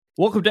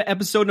Welcome to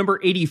episode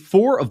number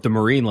 84 of the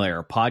Marine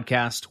Layer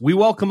podcast. We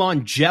welcome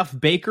on Geoff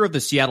Baker of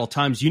the Seattle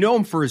Times. You know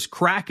him for his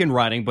Kraken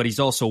writing, but he's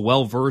also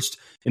well-versed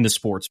in the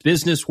sports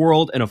business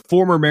world and a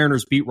former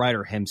Mariners beat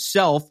writer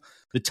himself.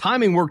 The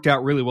timing worked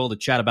out really well to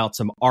chat about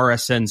some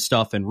RSN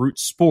stuff and Root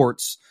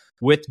Sports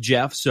with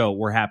Geoff, so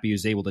we're happy he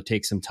was able to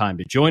take some time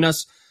to join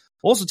us.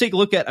 We'll also take a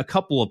look at a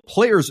couple of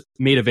players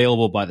made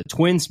available by the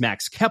Twins,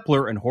 Max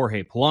Kepler and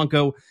Jorge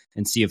Polanco,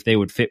 and see if they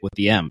would fit with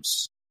the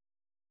M's.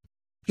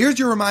 Here's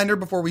your reminder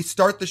before we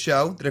start the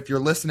show that if you're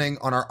listening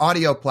on our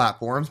audio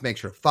platforms, make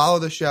sure to follow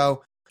the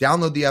show,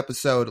 download the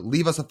episode,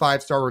 leave us a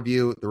 5-star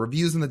review. The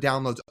reviews and the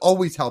downloads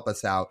always help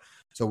us out.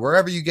 So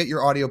wherever you get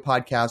your audio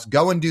podcast,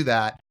 go and do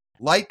that.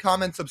 Like,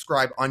 comment,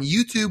 subscribe on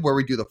YouTube where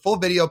we do the full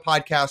video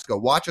podcast. Go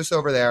watch us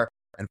over there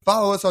and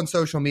follow us on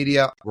social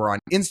media. We're on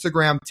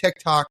Instagram,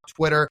 TikTok,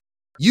 Twitter,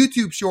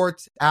 YouTube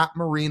Shorts at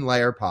Marine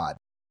Layer Pod.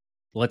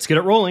 Let's get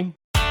it rolling.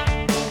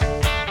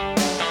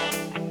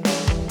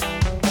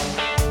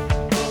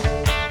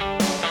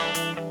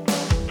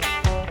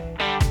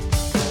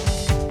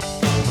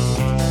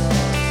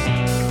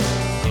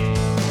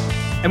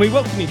 And we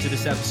welcome you to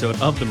this episode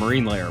of the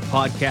Marine Layer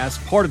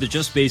podcast, part of the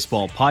Just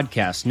Baseball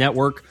Podcast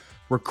Network,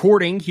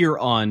 recording here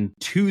on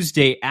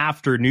Tuesday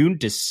afternoon,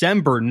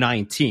 December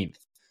 19th.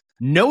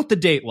 Note the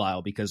date,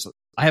 Lyle, because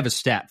I have a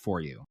stat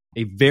for you,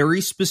 a very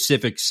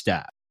specific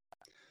stat.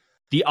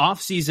 The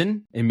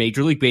offseason in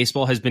Major League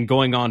Baseball has been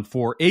going on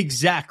for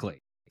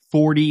exactly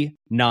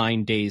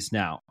 49 days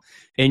now,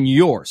 and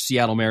your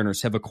Seattle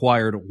Mariners have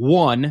acquired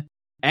one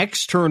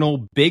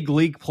external big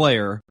league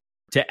player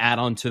to add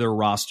on to their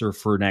roster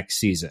for next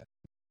season.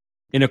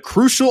 In a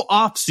crucial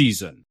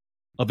offseason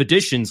of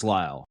additions,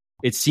 Lyle,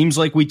 it seems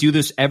like we do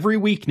this every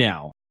week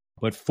now,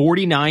 but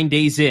 49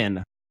 days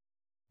in,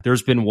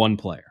 there's been one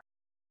player.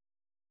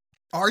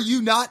 Are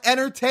you not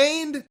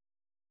entertained?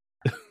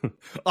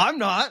 I'm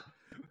not.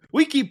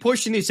 We keep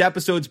pushing these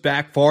episodes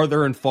back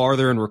farther and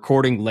farther and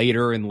recording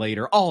later and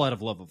later, all out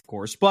of love, of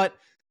course, but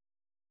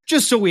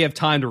just so we have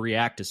time to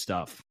react to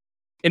stuff.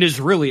 It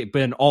has really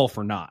been all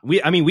for naught. We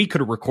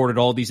could have recorded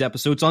all these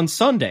episodes on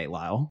Sunday,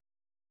 Lyle.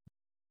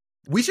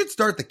 We should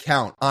start the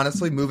count,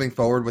 honestly, moving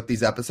forward with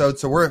these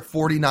episodes. So we're at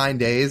 49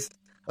 days.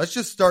 Let's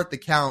just start the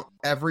count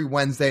every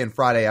Wednesday and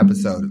Friday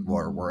episode.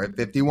 We're at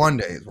 51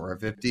 days. We're at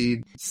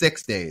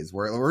 56 days.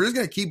 We're just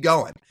going to keep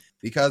going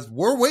because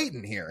we're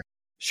waiting here.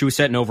 Should we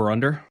set an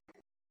over-under?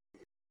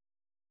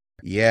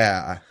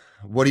 Yeah.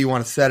 What do you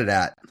want to set it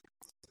at?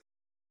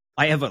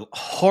 I have a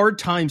hard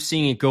time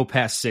seeing it go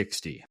past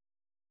 60.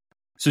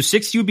 So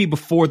 60 would be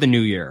before the new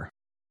year.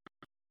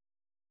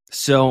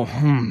 So,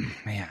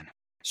 man.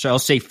 So I'll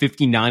say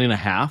 59 and a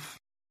half.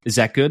 Is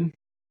that good?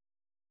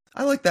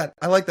 I like that.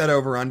 I like that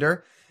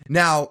over-under.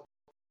 Now,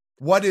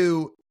 what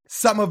do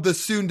some of the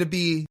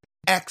soon-to-be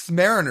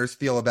ex-Mariners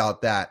feel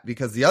about that?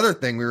 Because the other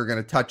thing we were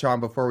going to touch on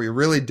before we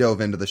really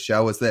dove into the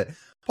show is that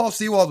Paul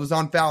Sewald was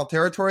on foul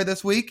territory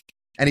this week,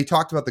 and he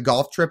talked about the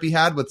golf trip he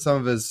had with some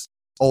of his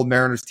old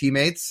Mariners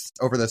teammates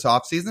over this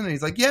offseason. And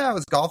he's like, yeah, I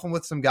was golfing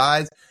with some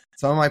guys,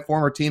 some of my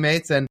former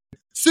teammates, and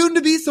soon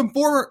to be some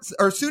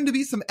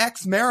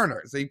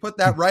ex-Mariners. So he put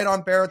that right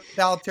on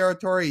foul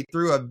territory. He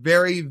threw a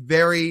very,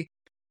 very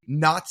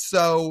not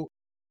so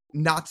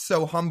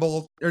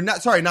humble, or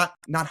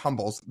not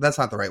humbles. That's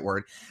not the right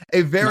word.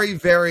 A very,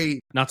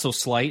 very not so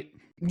slight.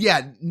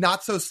 Yeah,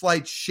 not so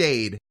slight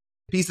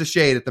piece of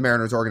shade at the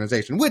Mariners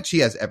organization, which he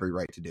has every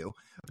right to do.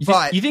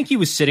 You think he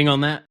was sitting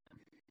on that?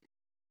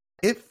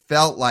 It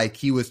felt like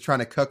he was trying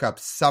to cook up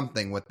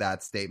something with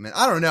that statement.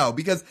 I don't know,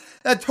 because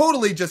that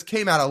totally just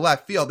came out of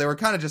left field. They were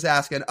kind of just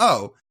asking,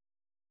 what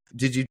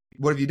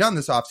have you done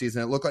this offseason?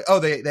 It looked like,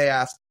 they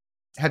asked,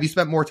 have you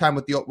spent more time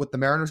with the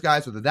Mariners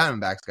guys or the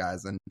Diamondbacks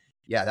guys? And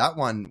yeah, that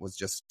one was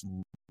just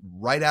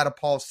right out of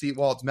Paul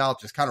Sewald's mouth,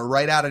 just kind of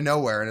right out of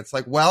nowhere. And it's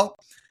like, well,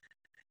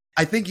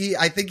 I think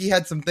he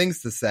had some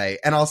things to say.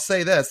 And I'll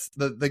say this,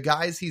 the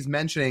guys he's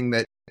mentioning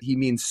that he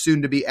means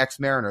soon to be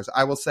ex-Mariners.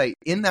 I will say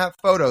in that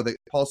photo that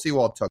Paul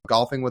Sewald took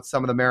golfing with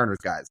some of the Mariners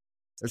guys,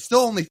 there's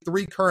still only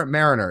 3 current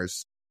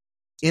Mariners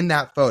in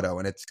that photo.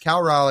 And it's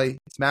Cal Raleigh,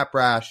 it's Matt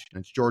Brash,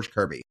 and it's George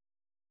Kirby.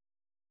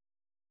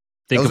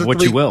 Think of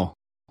what you will.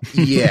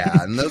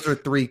 Yeah, and those are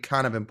 3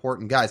 kind of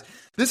important guys.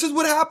 This is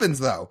what happens,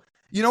 though.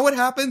 You know what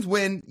happens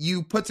when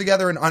you put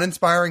together an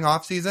uninspiring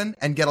offseason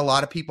and get a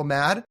lot of people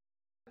mad?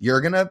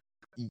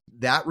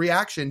 That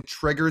reaction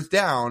triggers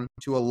down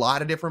to a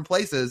lot of different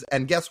places.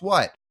 And guess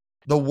what?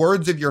 The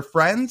words of your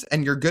friends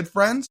and your good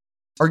friends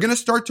are going to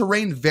start to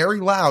rain very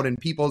loud in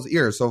people's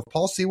ears. So if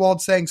Paul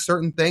Sewald's saying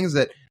certain things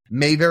that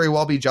may very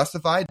well be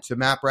justified to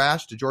Matt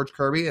Brash, to George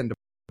Kirby, and to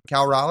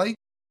Cal Raleigh,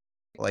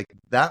 like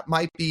that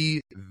might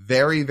be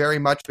very, very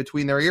much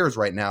between their ears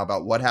right now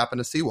about what happened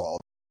to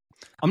Sewald.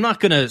 I'm not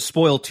going to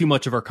spoil too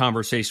much of our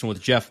conversation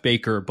with Geoff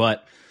Baker,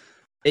 but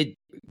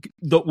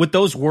with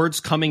those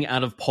words coming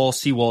out of Paul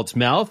Sewald's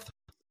mouth,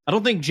 I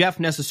don't think Geoff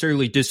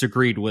necessarily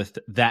disagreed with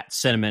that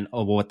sentiment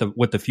of what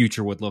the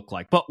future would look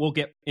like. But we'll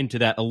get into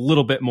that a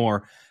little bit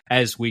more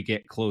as we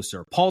get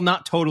closer. Paul,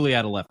 not totally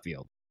out of left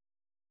field.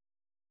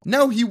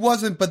 No, he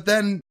wasn't. But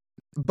then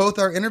both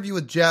our interview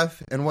with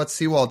Geoff and what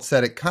Seawald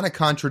said, it kind of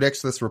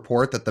contradicts this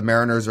report that the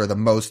Mariners are the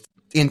most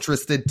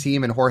interested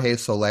team in Jorge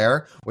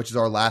Soler, which is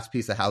our last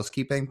piece of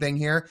housekeeping thing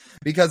here.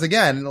 Because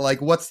again,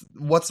 like what's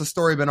the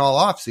story been all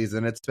off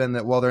season? It's been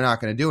that, well, they're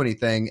not going to do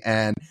anything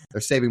and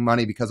they're saving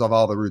money because of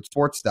all the Root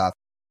Sports stuff.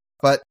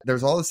 But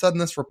there's all of a sudden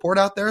this report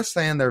out there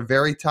saying they're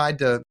very tied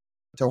to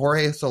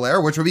Jorge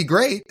Soler, which would be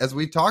great, as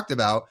we've talked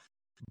about,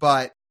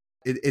 but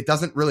it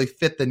doesn't really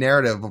fit the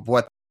narrative of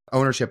what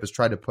ownership has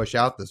tried to push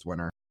out this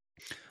winter.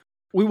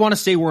 We want to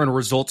say we're in a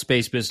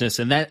results-based business,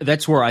 and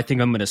that's where I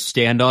think I'm going to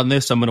stand on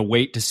this. I'm going to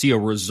wait to see a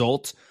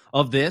result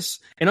of this,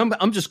 and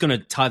I'm just going to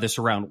tie this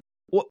around.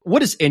 What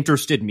does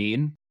interested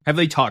mean? Have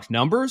they talked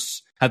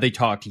numbers? Have they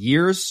talked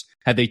years?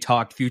 Have they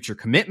talked future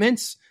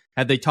commitments?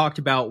 Have they talked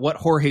about what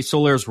Jorge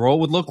Soler's role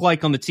would look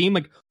like on the team?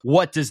 Like,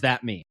 what does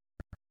that mean?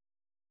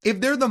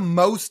 If they're the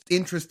most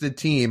interested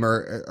team,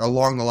 or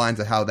along the lines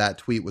of how that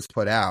tweet was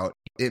put out,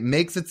 it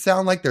makes it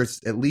sound like there's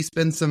at least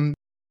been some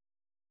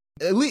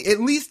at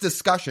least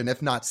discussion,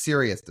 if not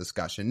serious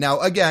discussion.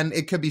 Now, again,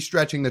 it could be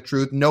stretching the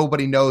truth.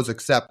 Nobody knows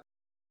except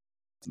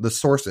the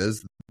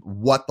sources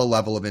what the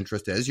level of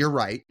interest is. You're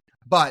right.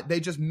 But they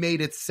just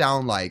made it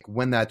sound like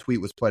when that tweet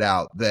was put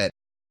out that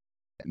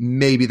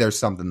maybe there's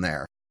something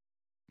there.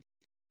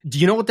 Do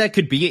you know what that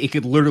could be? It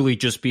could literally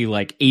just be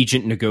like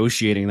agent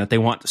negotiating that they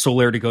want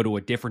Soler to go to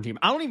a different team.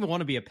 I don't even want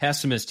to be a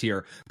pessimist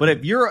here, but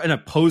if you're an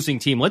opposing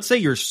team, let's say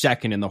you're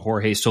second in the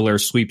Jorge Soler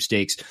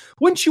sweepstakes,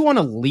 wouldn't you want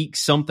to leak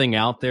something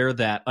out there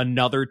that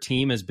another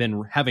team has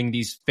been having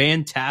these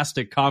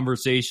fantastic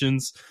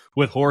conversations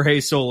with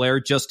Jorge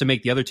Soler just to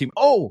make the other team,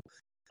 oh,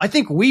 I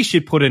think we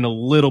should put in a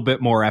little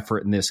bit more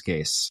effort in this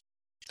case,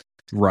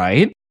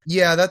 right?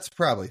 Yeah, that's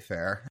probably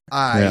fair.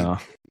 Yeah.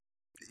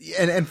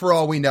 And for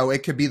all we know,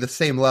 it could be the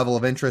same level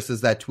of interest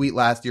as that tweet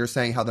last year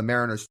saying how the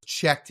Mariners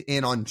checked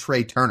in on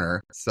Trey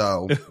Turner.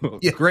 So,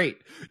 yeah. Great.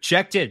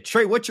 Checked in.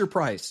 Trey, what's your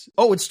price?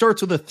 Oh, it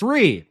starts with a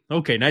 3.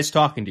 Okay, nice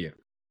talking to you.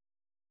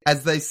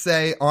 As they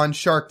say on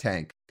Shark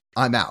Tank,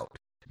 I'm out.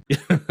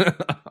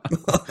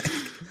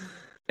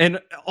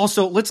 And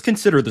also, let's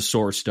consider the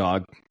source,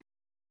 dog.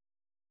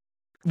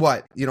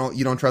 What? You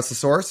don't trust the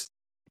source?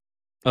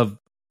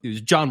 It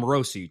was John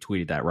Morosi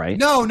tweeted that, right?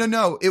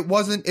 No. It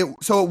wasn't. It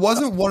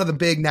wasn't one of the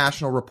big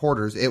national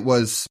reporters. It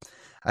was.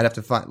 I'll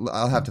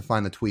have to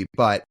find the tweet,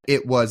 but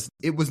it was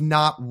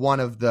not one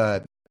of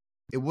the.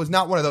 It was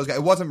not one of those guys.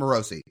 It wasn't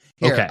Morosi.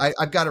 Here, okay.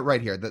 I've got it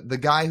right here. The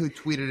guy who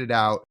tweeted it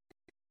out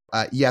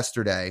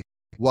yesterday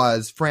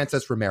was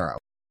Francis Romero.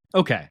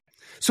 Okay,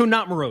 so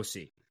not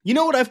Morosi. You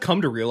know what I've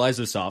come to realize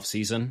this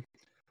offseason?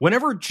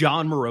 Whenever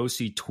John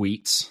Morosi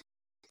tweets,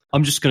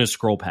 I'm just going to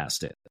scroll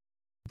past it.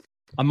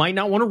 I might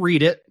not want to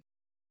read it.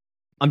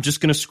 I'm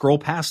just going to scroll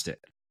past it.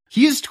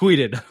 He has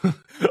tweeted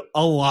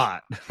a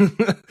lot.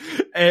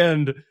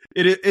 And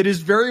it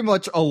is very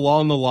much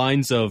along the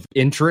lines of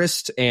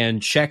interest and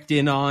checked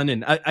in on.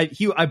 And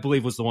I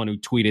believe was the one who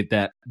tweeted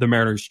that the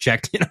Mariners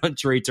checked in on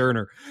Trey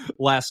Turner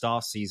last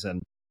offseason.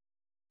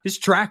 His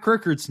track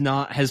record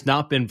has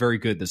not been very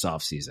good this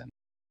offseason.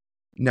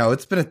 No,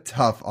 it's been a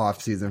tough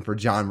offseason for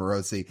John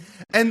Morosi.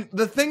 And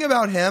the thing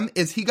about him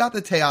is he got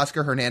the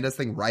Teoscar Hernandez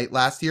thing right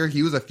last year.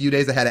 He was a few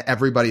days ahead of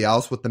everybody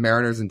else with the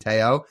Mariners and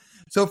Teo.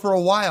 So for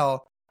a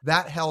while,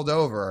 that held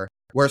over,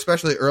 where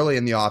especially early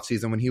in the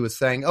offseason when he was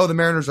saying, oh, the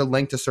Mariners are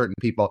linked to certain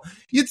people,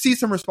 you'd see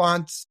some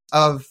response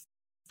of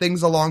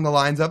things along the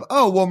lines of,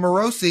 oh, well,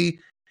 Morosi,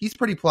 he's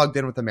pretty plugged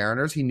in with the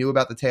Mariners. He knew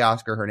about the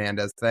Teoscar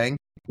Hernandez thing.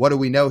 What do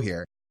we know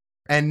here?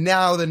 And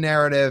now the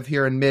narrative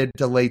here in mid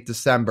to late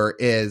December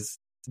is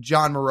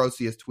John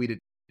Morosi has tweeted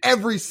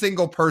every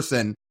single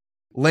person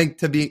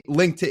linked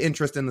to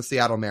interest in the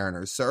Seattle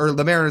Mariners, or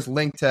the Mariners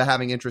linked to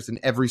having interest in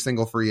every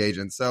single free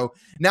agent. So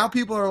now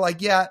people are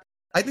like, yeah,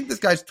 I think this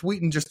guy's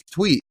tweeting just to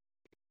tweet.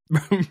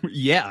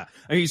 Yeah,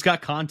 I mean, he's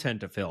got content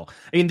to fill.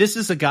 I mean, this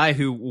is a guy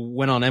who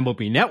went on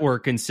MLB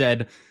Network and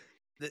said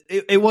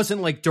it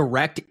wasn't like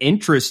direct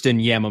interest in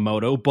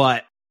Yamamoto,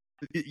 but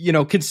you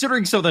know,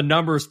 considering some of the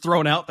numbers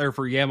thrown out there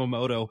for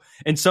Yamamoto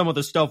and some of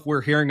the stuff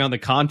we're hearing on the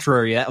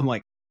contrary, I'm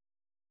like,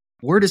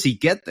 where does he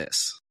get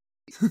this?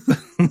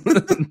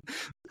 The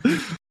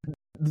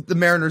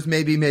Mariners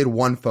maybe made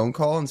one phone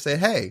call and say,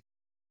 hey,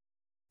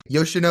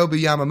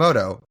 Yoshinobu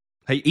Yamamoto.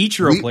 Hey,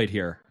 Ichiro played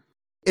here.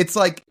 It's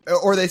like,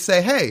 or they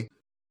say, hey,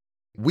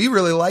 we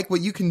really like what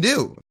you can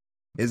do.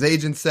 His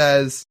agent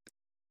says,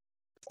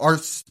 our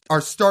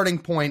starting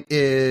point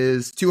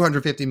is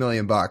 $250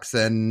 million.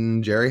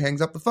 And Jerry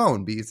hangs up the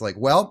phone. He's like,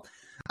 well,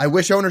 I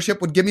wish ownership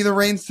would give me the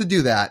reins to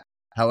do that.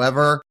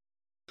 However,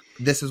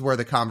 this is where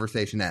the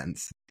conversation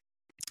ends.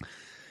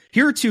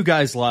 Here are two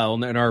guys,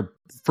 Lyle, in our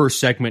first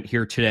segment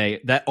here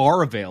today that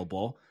are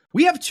available.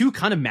 We have two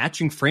kind of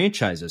matching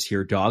franchises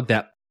here, dog,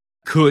 that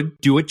could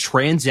do a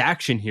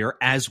transaction here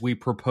as we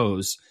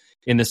propose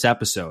in this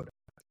episode.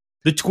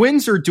 The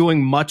Twins are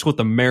doing much what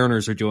the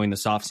Mariners are doing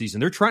this offseason.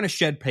 They're trying to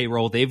shed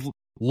payroll. They've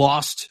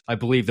lost, I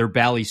believe, their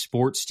Bally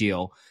Sports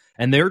deal,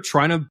 and they're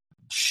trying to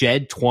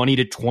shed $20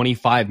 to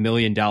 $25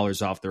 million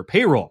off their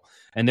payroll.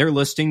 and they're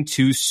listing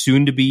two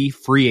soon-to-be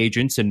free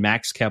agents in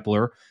Max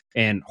Kepler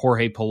and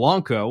Jorge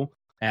Polanco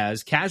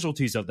as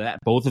casualties of that.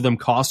 Both of them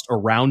cost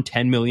around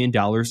 $10 million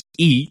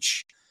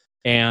each,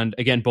 and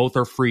again, both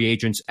are free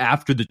agents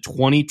after the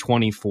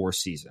 2024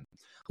 season.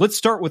 Let's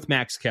start with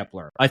Max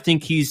Kepler. I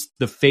think he's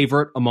the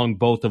favorite among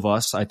both of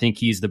us. I think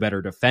he's the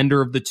better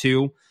defender of the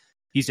two.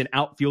 He's an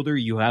outfielder.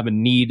 You have a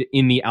need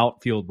in the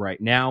outfield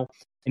right now.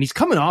 And he's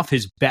coming off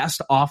his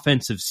best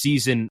offensive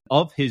season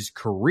of his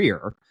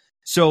career.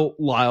 So,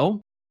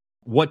 Lyle,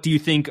 what do you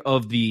think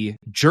of the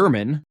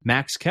German,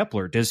 Max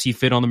Kepler? Does he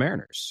fit on the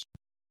Mariners?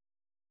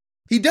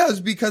 He does,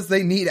 because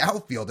they need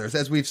outfielders.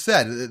 As we've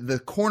said, the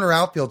corner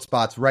outfield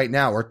spots right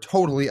now are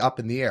totally up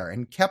in the air.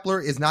 And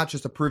Kepler is not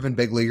just a proven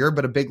big leaguer,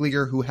 but a big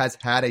leaguer who has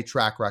had a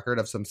track record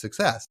of some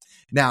success.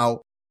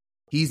 Now,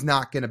 he's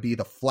not going to be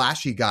the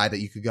flashy guy that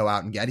you could go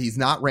out and get. He's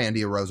not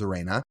Randy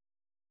Arozarena,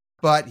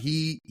 but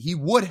he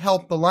would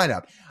help the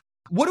lineup.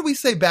 What did we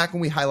say back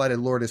when we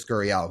highlighted Lourdes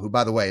Gurriel, who,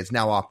 by the way, is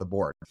now off the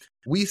board?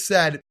 We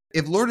said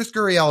if Lourdes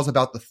Gurriel is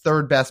about the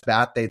third best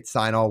bat they'd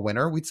sign all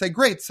winter, we'd say,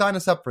 great, sign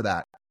us up for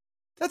that.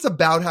 That's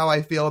about how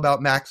I feel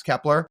about Max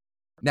Kepler.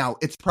 Now,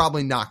 it's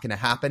probably not going to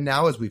happen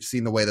now, as we've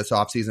seen the way this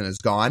offseason has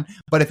gone.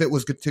 But if it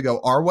was to go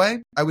our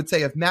way, I would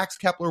say if Max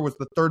Kepler was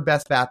the third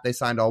best bat they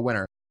signed all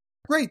winter,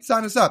 great,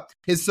 sign us up.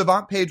 His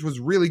Savant page was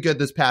really good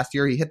this past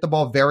year. He hit the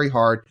ball very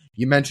hard.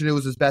 You mentioned it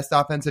was his best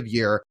offensive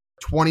year,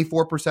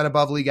 24%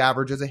 above league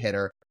average as a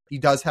hitter. He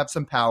does have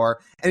some power,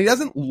 and he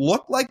doesn't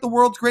look like the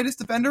world's greatest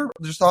defender,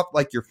 just off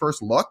like your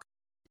first look,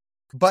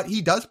 but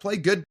he does play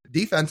good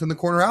defense in the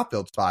corner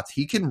outfield spots.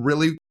 He can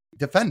really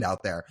defend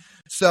out there.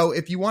 So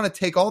if you want to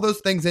take all those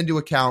things into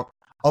account,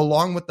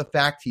 along with the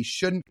fact he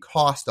shouldn't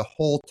cost a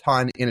whole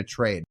ton in a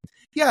trade,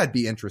 yeah, I'd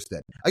be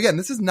interested. Again,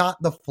 this is not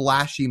the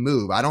flashy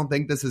move. I don't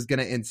think this is going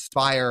to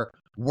inspire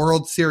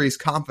World Series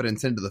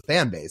confidence into the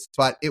fan base,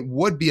 but it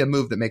would be a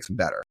move that makes him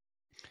better.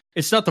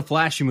 It's not the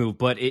flashy move,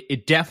 but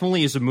it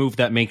definitely is a move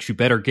that makes you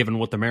better given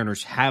what the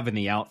Mariners have in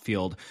the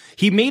outfield.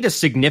 He made a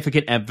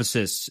significant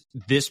emphasis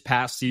this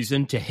past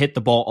season to hit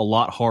the ball a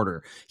lot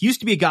harder. He used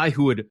to be a guy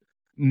who would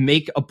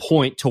make a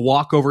point to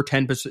walk over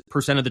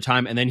 10% of the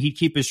time, and then he'd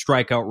keep his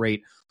strikeout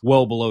rate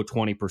well below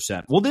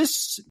 20%. Well,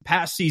 this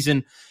past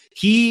season,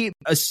 he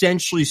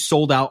essentially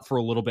sold out for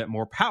a little bit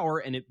more power,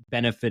 and it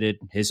benefited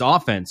his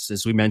offense.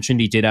 As we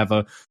mentioned, he did have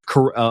a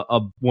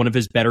one of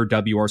his better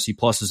WRC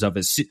pluses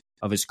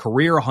of his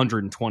career,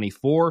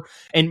 124.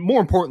 And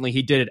more importantly,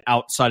 he did it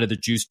outside of the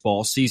juiced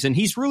ball season.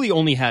 He's really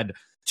only had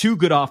two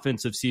good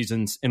offensive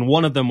seasons, and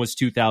one of them was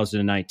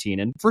 2019.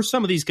 And for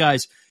some of these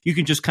guys, you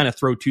can just kind of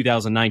throw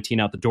 2019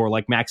 out the door,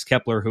 like Max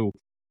Kepler, who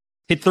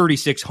hit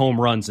 36 home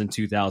runs in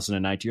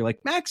 2019. You're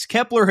like, Max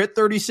Kepler hit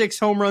 36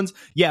 home runs?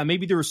 Yeah,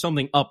 maybe there was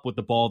something up with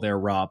the ball there,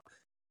 Rob.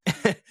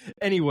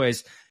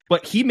 Anyways,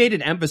 but he made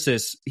an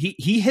emphasis.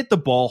 He hit the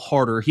ball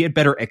harder. He had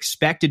better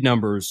expected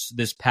numbers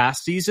this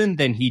past season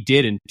than he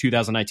did in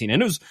 2019.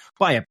 And it was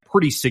by a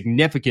pretty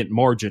significant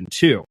margin,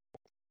 too.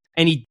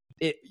 And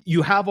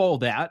you have all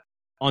that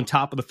on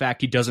top of the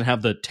fact he doesn't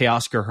have the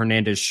Teoscar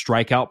Hernandez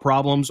strikeout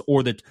problems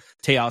or the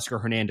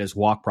Teoscar Hernandez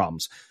walk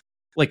problems.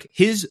 Like,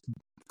 his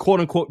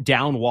quote-unquote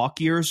down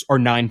walk years are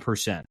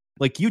 9%.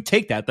 Like, you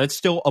take that. That's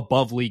still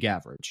above league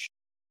average.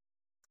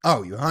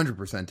 Oh, you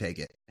 100% take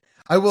it.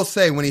 I will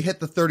say, when he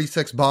hit the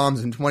 36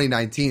 bombs in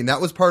 2019,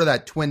 that was part of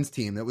that Twins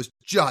team that was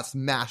just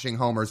mashing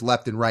homers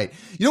left and right.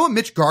 You know what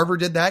Mitch Garver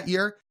did that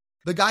year?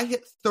 The guy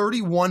hit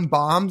 31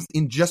 bombs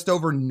in just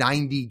over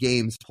 90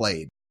 games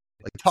played.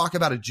 Like, talk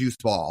about a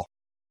juiced ball.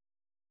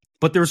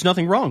 But there was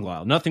nothing wrong,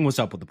 Lyle. Nothing was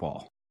up with the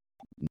ball.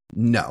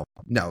 No,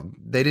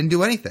 they didn't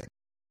do anything.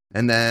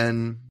 And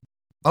then,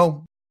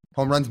 home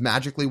runs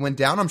magically went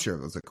down. I'm sure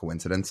it was a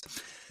coincidence.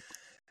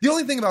 The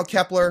only thing about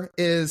Kepler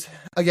is,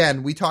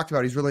 again, we talked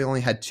about he's really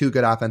only had two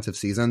good offensive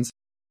seasons.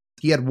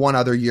 He had one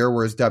other year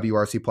where his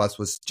WRC plus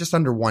was just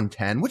under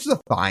 110, which is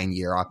a fine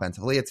year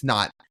offensively. It's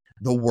not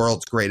the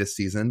world's greatest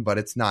season, but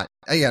it's not,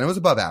 again, it was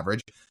above average.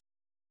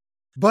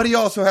 But he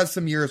also has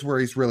some years where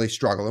he's really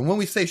struggled. And when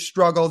we say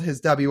struggled, his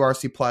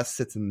WRC plus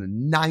sits in the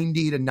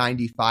 90 to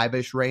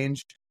 95-ish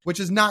range, which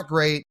is not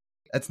great.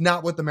 That's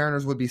not what the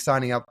Mariners would be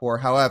signing up for.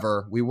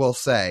 However, we will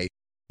say,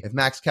 if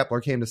Max Kepler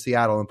came to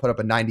Seattle and put up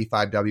a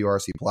 95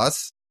 WRC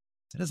plus,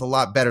 that is a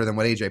lot better than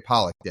what AJ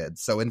Pollock did.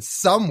 So in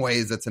some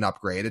ways, it's an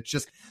upgrade. It's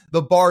just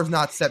the bar's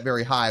not set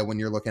very high when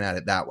you're looking at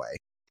it that way.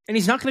 And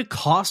he's not going to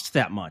cost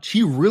that much.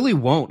 He really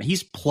won't.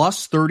 He's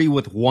plus 30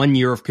 with 1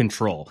 year of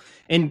control.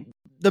 And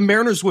the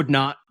Mariners would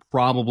not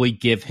probably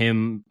give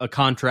him a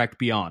contract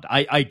beyond.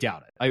 I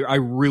doubt it. I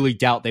really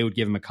doubt they would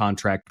give him a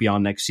contract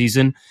beyond next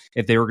season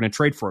if they were going to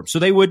trade for him. So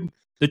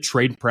the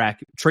trade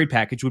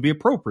package would be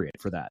appropriate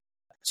for that.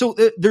 So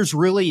there's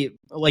really,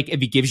 like,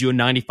 if he gives you a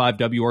 95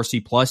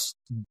 WRC plus,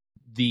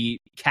 the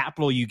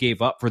capital you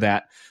gave up for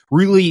that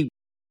really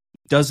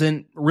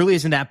isn't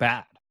that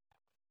bad.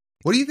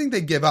 What do you think they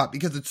give up?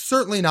 Because it's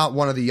certainly not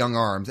one of the young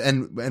arms.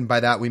 And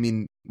by that, we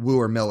mean Wu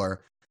or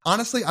Miller.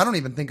 honestly, I don't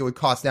even think it would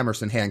cost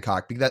Emerson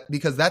Hancock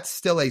because that's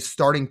still a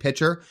starting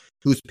pitcher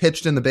who's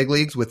pitched in the big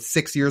leagues with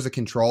 6 years of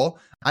control.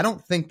 I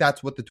don't think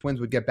that's what the Twins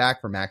would get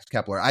back for Max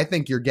Kepler. I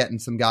think you're getting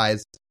some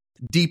guys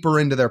deeper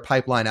into their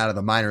pipeline out of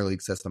the minor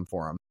league system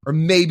for him. Or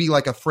maybe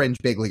like a fringe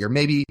big leaguer.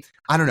 Maybe,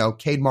 I don't know,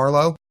 Cade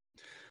Marlowe.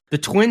 The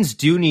Twins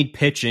do need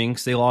pitching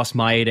because they lost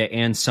Maeda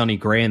and Sonny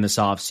Gray in this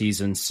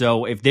offseason.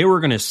 So if they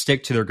were going to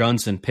stick to their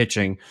guns in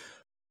pitching,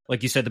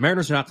 like you said, the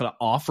Mariners are not going to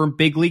offer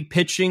big league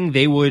pitching.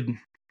 They're going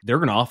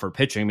to offer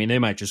pitching. I mean, they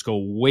might just go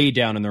way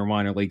down in their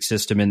minor league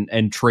system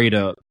and trade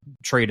a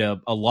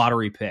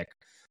lottery pick,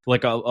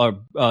 like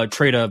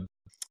trade a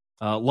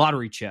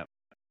lottery chip.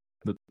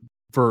 But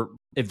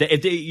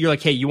if you're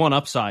like, hey, you want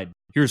upside?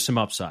 Here's some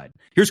upside.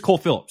 Here's Cole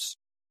Phillips.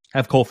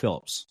 Have Cole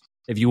Phillips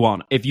if you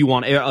want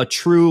a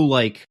true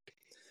like,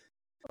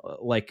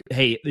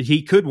 hey,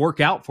 he could work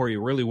out for you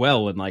really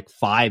well in like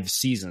 5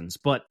 seasons,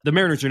 but the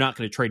Mariners are not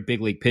going to trade big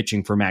league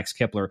pitching for Max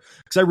Kepler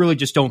because I really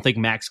just don't think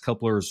Max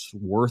Kepler is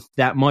worth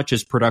that much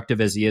as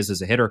productive as he is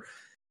as a hitter.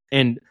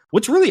 And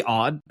what's really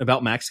odd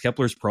about Max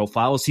Kepler's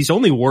profile is he's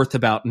only worth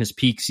about in his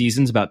peak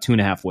seasons about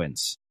 2.5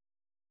 wins,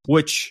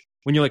 which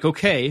when you're like,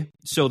 okay,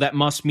 so that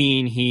must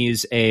mean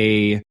he's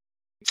a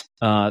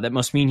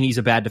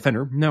bad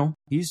defender. No,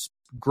 he's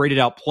graded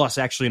out plus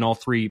actually in all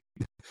three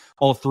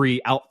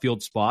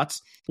outfield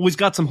spots. Well, he's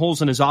got some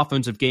holes in his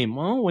offensive game.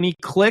 Well, when he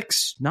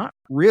clicks, not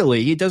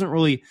really. He doesn't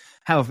really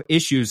have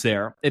issues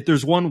there. If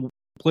there's one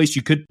place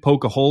you could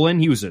poke a hole in,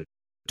 he was a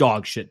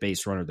dog shit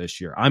base runner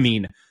this year. I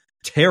mean,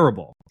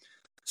 terrible.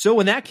 So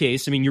in that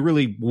case, I mean, you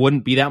really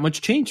wouldn't be that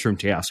much change from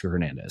Teoscar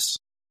Hernandez.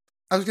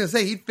 I was going to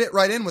say, he'd fit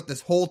right in with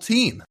this whole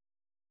team.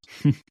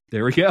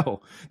 There we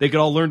go. They could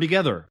all learn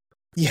together.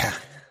 Yeah.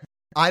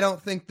 I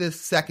don't think this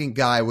second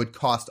guy would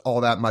cost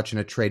all that much in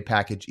a trade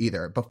package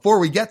either. Before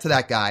we get to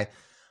that guy,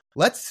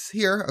 let's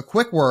hear a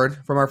quick word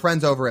from our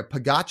friends over at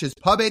Pagotch's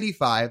Pub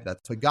 85.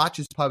 That's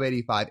Pagotch's Pub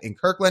 85 in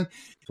Kirkland.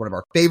 It's one of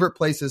our favorite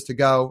places to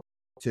go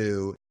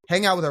to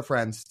hang out with our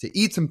friends, to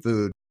eat some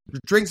food,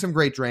 drink some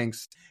great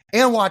drinks,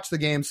 and watch the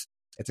games.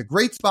 It's a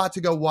great spot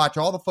to go watch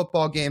all the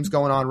football games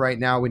going on right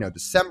now. We know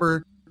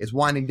December is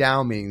winding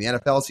down, meaning the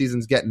NFL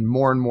season's getting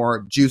more and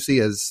more juicy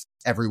as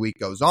every week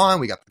goes on.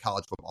 We got the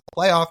college football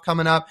playoff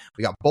coming up.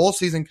 We got bowl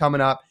season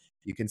coming up.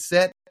 You can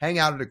sit, hang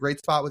out at a great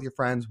spot with your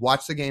friends,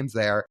 watch the games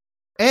there.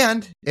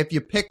 And if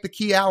you pick the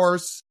key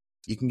hours,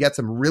 you can get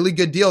some really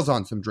good deals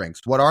on some drinks.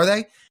 What are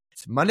they?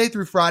 It's Monday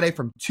through Friday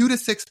from 2 to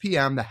 6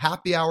 p.m. The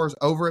happy hours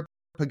over at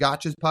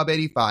Pagotch's Pub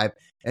 85.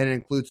 And it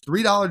includes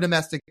 $3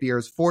 domestic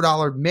beers,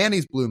 $4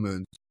 Manny's Blue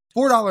Moons,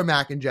 $4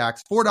 Mac and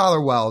Jacks,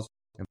 $4 Wells,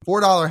 and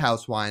 $4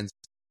 house wines.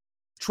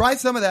 Try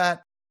some of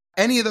that.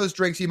 Any of those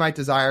drinks you might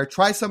desire.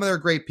 Try some of their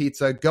great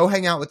pizza. Go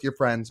hang out with your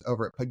friends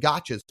over at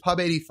Pagotch's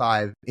Pub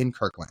 85 in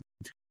Kirkland.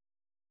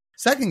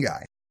 Second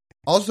guy,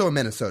 also a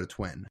Minnesota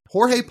Twin,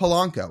 Jorge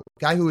Polanco,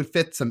 guy who would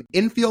fit some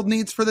infield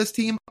needs for this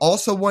team.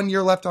 Also 1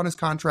 year left on his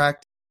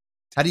contract.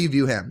 How do you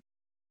view him?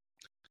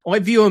 Well, I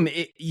view him,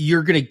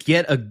 you're going to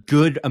get a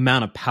good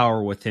amount of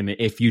power with him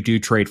if you do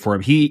trade for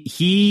him.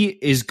 He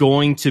is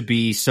going to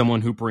be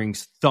someone who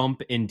brings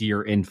thump into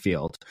your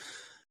infield.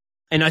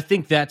 And I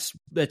think that's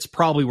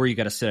probably where you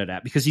got to set it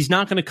at, because he's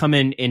not going to come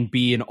in and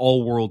be an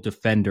all-world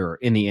defender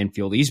in the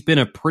infield. He's been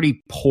a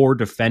pretty poor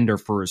defender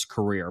for his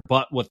career.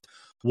 But with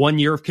 1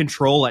 year of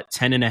control at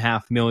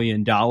 $10.5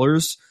 million,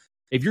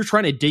 if you're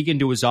trying to dig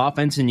into his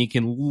offense and you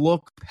can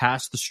look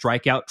past the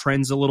strikeout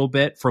trends a little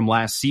bit from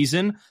last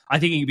season, I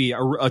think he could be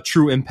a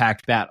true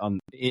impact bat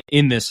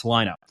in this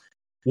lineup.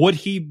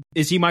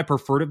 Is he my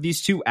preferred of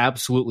these two?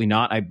 Absolutely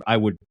not.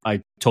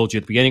 I told you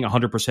at the beginning,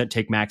 100%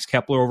 take Max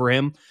Kepler over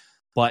him.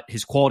 But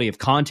his quality of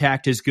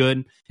contact is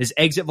good. His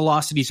exit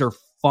velocities are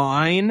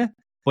fine,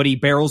 but he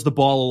barrels the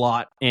ball a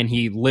lot and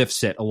he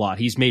lifts it a lot.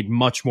 He's made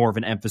much more of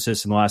an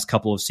emphasis in the last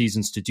couple of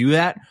seasons to do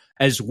that,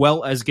 as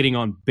well as getting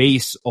on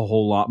base a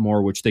whole lot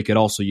more, which they could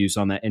also use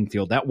on that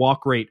infield. That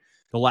walk rate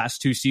the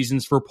last 2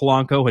 seasons for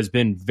Polanco has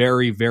been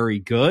very, very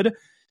good.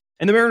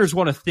 And the Mariners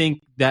want to think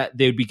that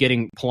they would be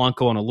getting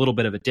Polanco on a little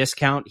bit of a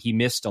discount. He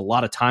missed a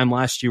lot of time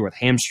last year with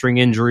hamstring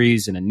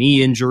injuries and a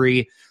knee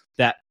injury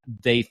that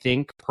they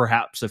think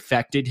perhaps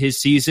affected his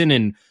season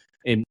and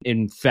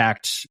in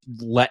fact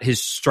let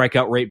his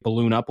strikeout rate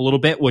balloon up a little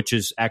bit, which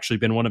has actually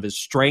been one of his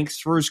strengths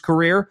for his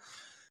career.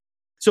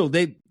 So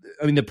the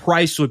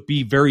price would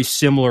be very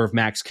similar of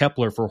Max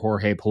Kepler for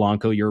Jorge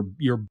Polanco.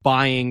 You're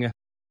buying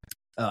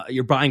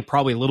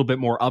probably a little bit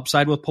more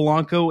upside with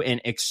Polanco and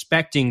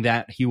expecting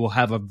that he will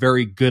have a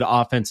very good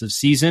offensive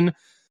season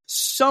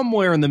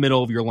somewhere in the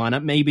middle of your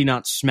lineup, maybe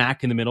not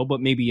smack in the middle,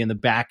 but maybe in the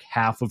back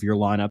half of your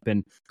lineup,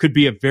 and could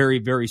be a very,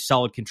 very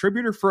solid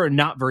contributor for a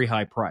not very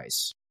high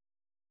price.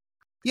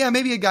 Yeah,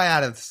 maybe a guy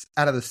out of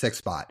the 6th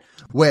spot,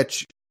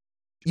 which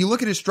you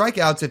look at his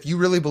strikeouts, if you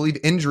really believe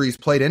injuries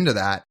played into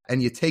that,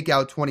 and you take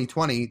out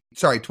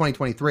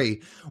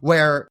 2023,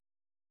 where,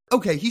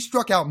 okay, he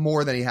struck out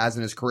more than he has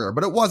in his career,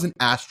 but it wasn't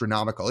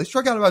astronomical. He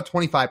struck out about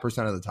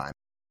 25% of the time,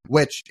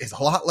 which is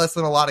a lot less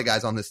than a lot of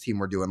guys on this team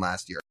were doing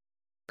last year.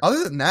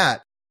 Other than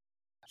that,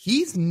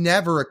 he's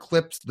never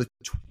eclipsed the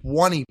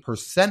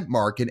 20%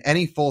 mark in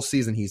any full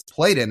season he's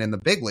played in the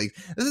big league.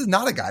 This is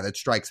not a guy that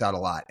strikes out a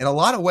lot. In a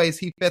lot of ways,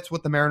 he fits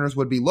what the Mariners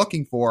would be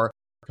looking for,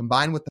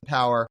 combined with the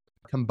power,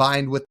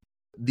 combined with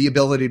the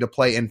ability to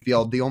play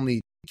infield. The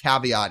only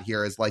caveat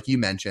here is, like you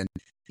mentioned,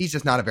 he's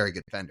just not a very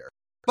good fender.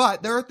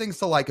 But there are things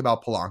to like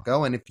about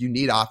Polanco, and if you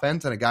need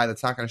offense and a guy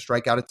that's not going to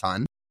strike out a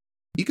ton,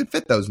 he could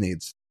fit those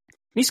needs.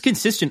 He's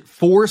consistent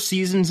 4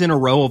 seasons in a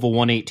row of a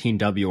 118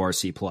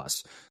 WRC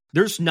plus.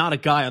 There's not a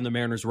guy on the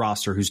Mariners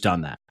roster who's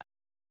done that.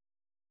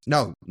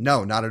 No,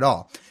 not at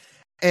all.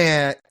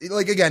 And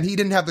like, again, he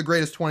didn't have the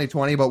greatest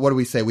 2020, but what do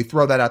we say? We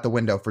throw that out the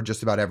window for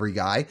just about every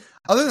guy.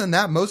 Other than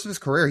that, most of his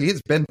career, he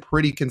has been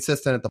pretty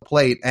consistent at the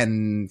plate,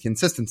 and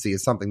consistency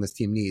is something this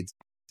team needs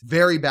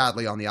very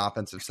badly on the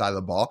offensive side of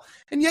the ball.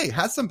 And yeah, he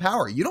has some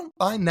power. You don't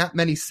find that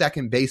many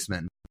second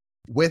basemen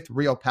with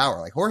real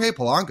power. Like Jorge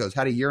Polanco's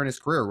had a year in his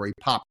career where he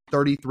popped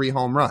 33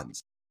 home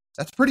runs.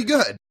 That's pretty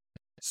good.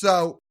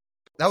 So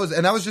that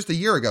was just a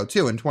year ago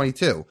too, in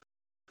 22.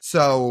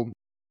 So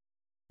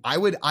I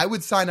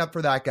would sign up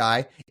for that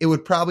guy. It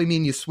would probably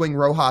mean you swing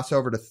Rojas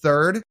over to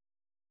third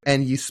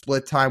and you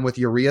split time with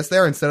Urias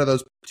there. Instead of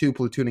those two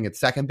platooning at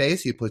second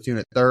base, you platoon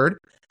at third,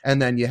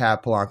 and then you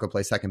have Polanco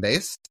play second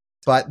base.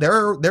 But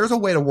there's a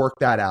way to work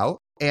that out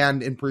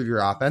and improve your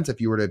offense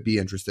if you were to be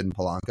interested in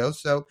Polanco.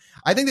 So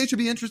I think they should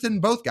be interested in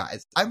both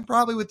guys. I'm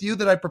probably with you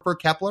that I prefer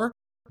Kepler,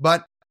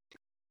 but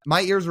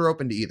my ears are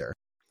open to either.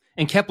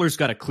 And Kepler's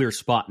got a clear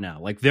spot now.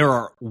 Like, there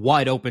are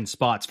wide open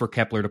spots for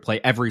Kepler to play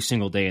every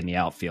single day in the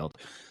outfield.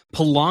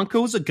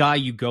 Polanco's a guy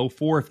you go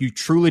for if you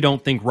truly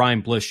don't think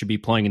Ryan Bliss should be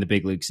playing in the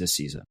big leagues this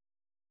season.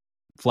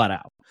 Flat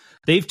out.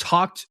 They've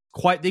talked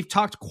quite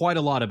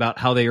a lot about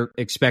how they are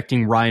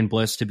expecting Ryan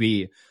Bliss to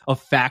be a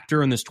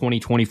factor in this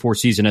 2024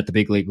 season at the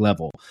big league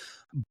level.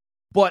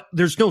 But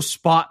there's no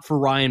spot for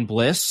Ryan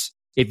Bliss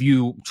if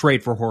you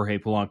trade for Jorge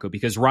Polanco,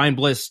 because Ryan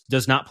Bliss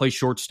does not play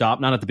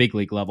shortstop, not at the big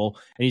league level,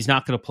 and he's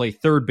not going to play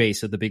third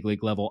base at the big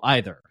league level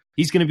either.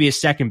 He's going to be a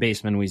second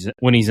baseman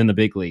when he's in the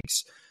big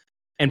leagues.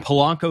 And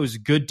Polanco's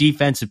good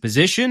defensive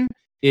position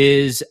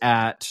is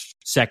at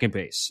second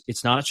base.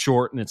 It's not at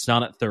short and it's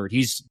not at third.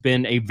 He's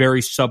been a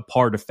very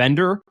subpar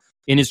defender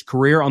in his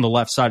career on the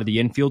left side of the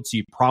infield, so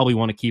you probably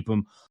want to keep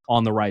him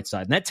on the right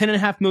side. And that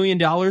 $10.5 million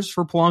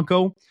for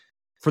Polanco,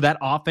 for that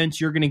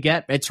offense you're going to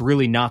get, it's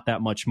really not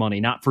that much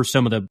money, not for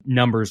some of the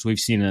numbers we've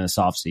seen in this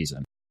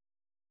offseason.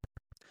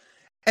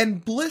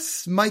 And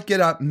Bliss might get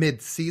up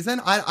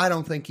mid-season. I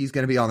don't think he's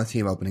going to be on the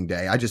team opening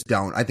day. I just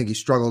don't. I think he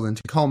struggled in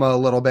Tacoma a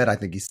little bit. I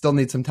think he still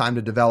needs some time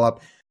to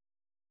develop.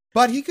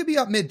 But he could be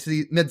up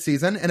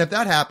mid-season, and if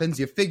that happens,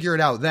 you figure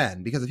it out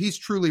then. Because if he's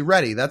truly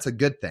ready, that's a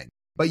good thing.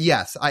 But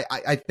yes,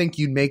 I think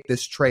you'd make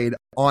this trade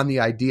on the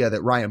idea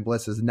that Ryan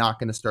Bliss is not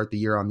going to start the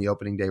year on the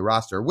opening day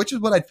roster, which is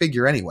what I'd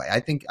figure anyway.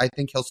 I think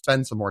he'll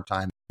spend some more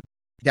time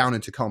down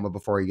in Tacoma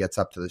before he gets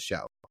up to the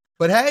show.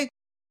 But hey,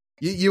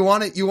 you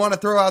want to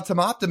throw out some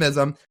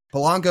optimism.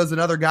 Polanco's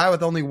another guy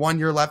with only 1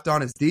 year left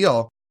on his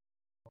deal.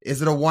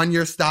 Is it a 1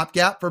 year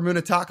stopgap for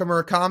Munetaka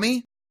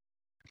Murakami?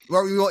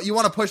 Or you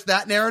want to push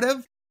that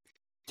narrative?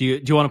 Do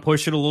you want to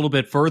push it a little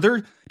bit further?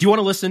 Do you want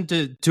to listen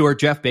to our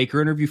Geoff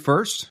Baker interview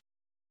first?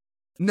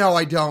 No,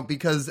 I don't,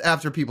 because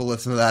after people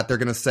listen to that, they're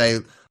going to say,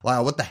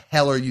 wow, what the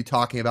hell are you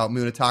talking about,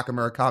 Munetaka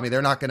Murakami?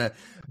 They're not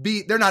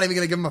even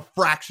going to give him a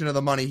fraction of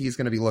the money he's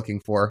going to be looking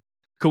for.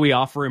 Could we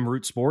offer him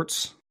Root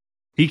Sports?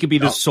 He could be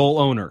the sole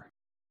owner.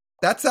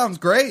 That sounds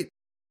great.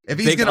 If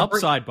he's going to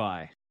upside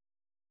buy.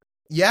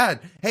 Yeah.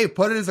 Hey,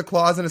 put it as a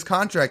clause in his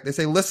contract. They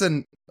say,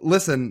 listen,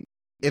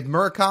 if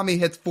Murakami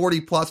hits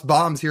 40 plus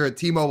bombs here at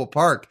T-Mobile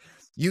Park,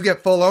 you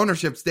get full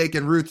ownership stake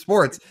in Root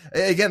Sports.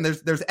 Again,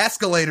 there's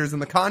escalators in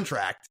the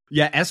contract.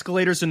 Yeah,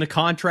 escalators in the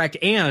contract,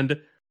 and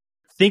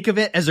think of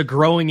it as a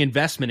growing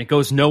investment. It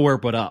goes nowhere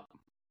but up.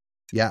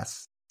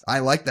 Yes, I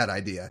like that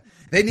idea.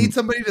 They need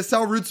somebody to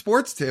sell Root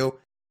Sports to,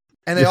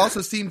 and they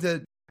also seem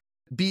to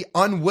be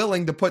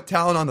unwilling to put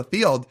talent on the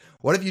field.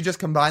 What if you just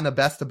combine the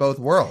best of both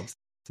worlds?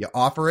 You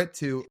offer it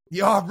to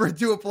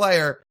a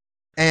player,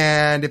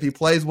 and if he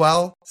plays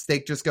well,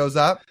 stake just goes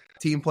up.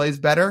 Team plays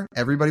better,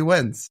 everybody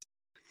wins.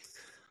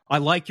 I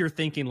like your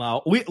thinking,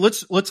 Lau.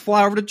 Let's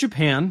fly over to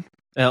Japan.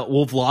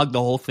 We'll vlog the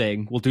whole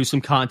thing. We'll do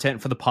some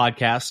content for the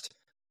podcast.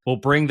 We'll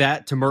bring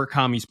that to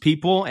Murakami's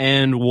people,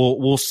 and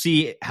we'll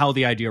see how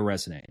the idea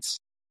resonates.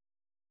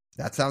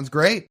 That sounds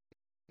great.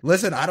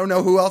 Listen, I don't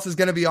know who else is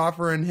going to be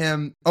offering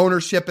him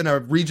ownership in a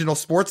regional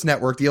sports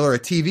network deal or a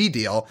TV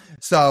deal.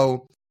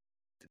 So,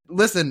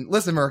 listen,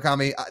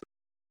 Murakami,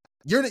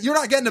 you're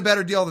not getting a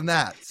better deal than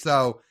that.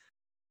 So,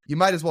 you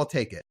might as well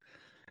take it.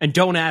 And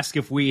don't ask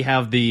if we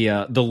have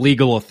the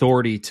legal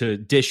authority to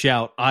dish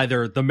out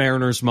either the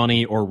Mariners'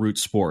 money or Root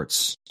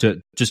Sports.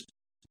 Just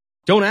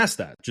don't ask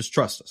that. Just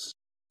trust us.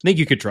 I think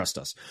you could trust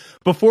us.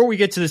 Before we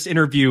get to this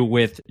interview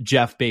with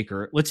Geoff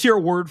Baker, let's hear a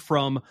word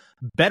from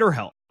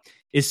BetterHelp.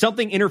 Is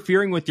something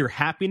interfering with your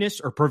happiness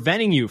or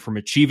preventing you from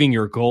achieving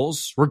your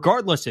goals?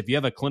 Regardless if you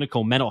have a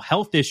clinical mental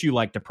health issue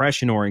like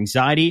depression or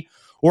anxiety,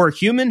 or a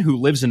human who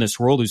lives in this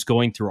world who's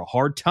going through a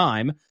hard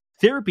time,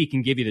 therapy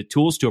can give you the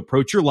tools to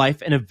approach your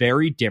life in a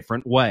very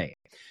different way.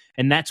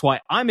 And that's why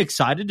I'm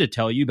excited to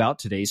tell you about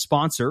today's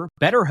sponsor,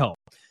 BetterHelp.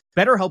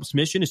 BetterHelp's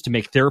mission is to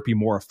make therapy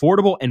more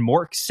affordable and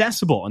more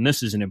accessible. And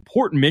this is an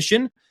important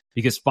mission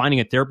because finding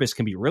a therapist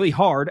can be really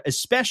hard,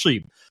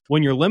 especially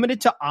when you're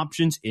limited to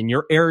options in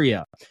your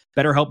area.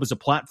 BetterHelp is a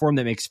platform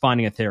that makes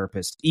finding a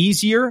therapist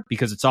easier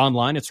because it's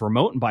online, it's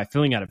remote, and by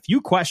filling out a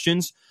few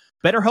questions,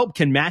 BetterHelp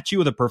can match you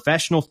with a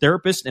professional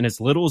therapist in as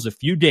little as a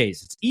few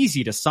days. It's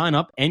easy to sign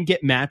up and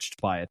get matched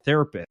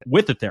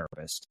with a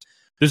therapist.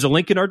 There's a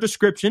link in our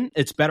description.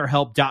 It's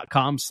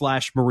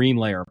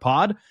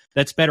betterhelp.com/marinelayerpod.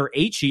 That's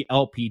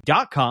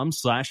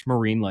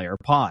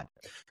betterhelp.com/marinelayerpod.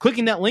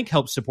 Clicking that link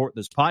helps support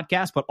this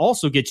podcast, but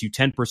also gets you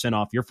 10%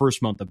 off your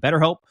first month of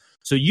BetterHelp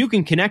so you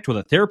can connect with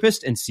a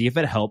therapist and see if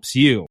it helps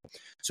you.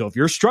 So if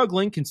you're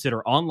struggling,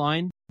 consider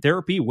online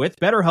therapy with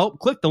BetterHelp.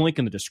 Click the link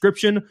in the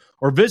description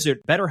or visit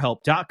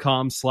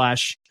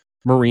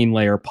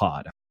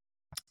betterhelp.com/marinelayerpod.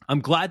 I'm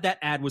glad that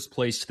ad was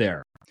placed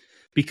there,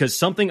 because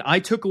something I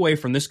took away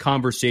from this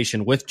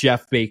conversation with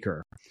Geoff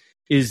Baker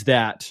is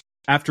that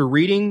after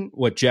reading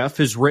what Geoff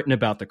has written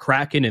about the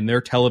Kraken and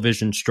their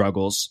television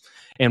struggles,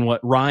 and what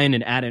Ryan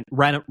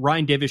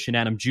Divish and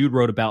Adam Jude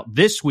wrote about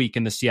this week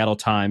in the Seattle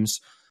Times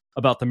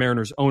about the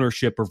Mariners'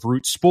 ownership of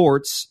Root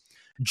Sports,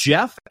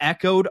 Geoff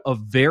echoed a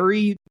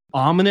very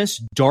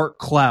ominous dark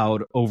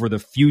cloud over the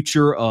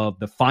future of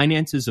the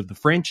finances of the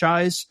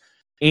franchise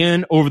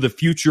and over the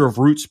future of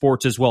Root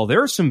Sports as well.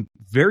 There are some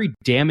very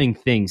damning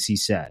things he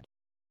said.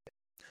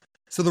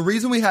 So the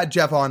reason we had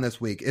Geoff on this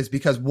week is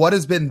because what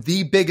has been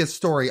the biggest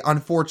story,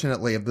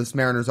 unfortunately, of this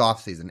Mariners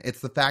offseason,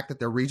 it's the fact that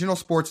their regional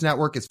sports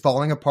network is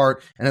falling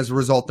apart, and as a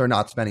result, they're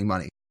not spending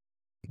money.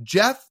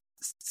 Geoff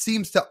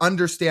seems to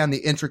understand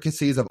the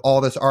intricacies of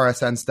all this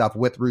RSN stuff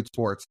with Root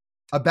Sports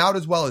about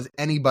as well as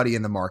anybody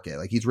in the market.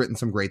 Like, he's written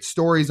some great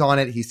stories on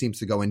it. He seems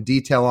to go in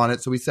detail on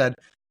it. So we said,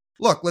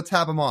 look, let's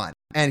have him on.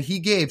 And he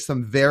gave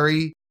some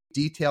very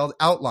detailed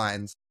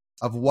outlines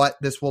of what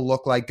this will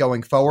look like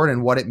going forward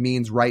and what it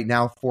means right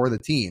now for the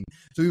team.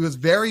 So he was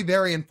very,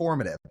 very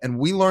informative, and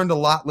we learned a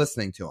lot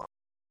listening to him.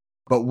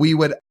 But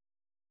we're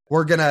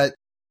gonna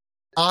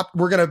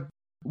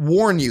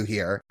warn you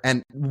here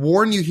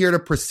to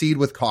proceed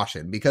with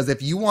caution, because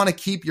if you want to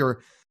keep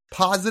your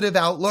positive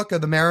outlook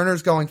of the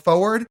Mariners going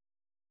forward,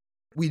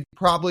 we'd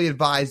probably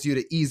advise you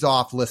to ease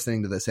off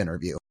listening to this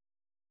interview.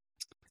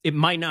 It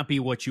might not be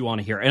what you want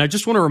to hear. And I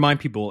just want to remind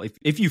people,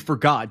 if you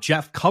forgot,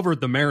 Geoff covered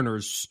the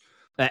Mariners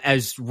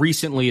as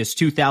recently as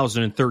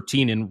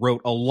 2013 and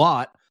wrote a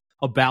lot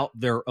about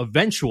their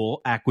eventual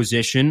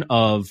acquisition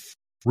of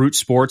Root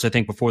Sports. I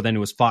think before then it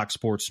was Fox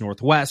Sports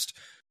Northwest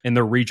and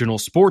their regional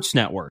sports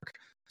network.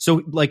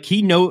 So like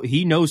he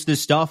knows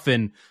this stuff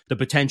and the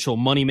potential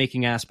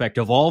money-making aspect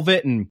of all of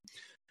it, and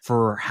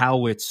for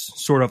how it's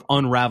sort of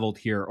unraveled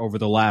here over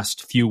the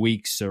last few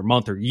weeks or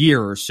month or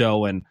year or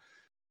so, and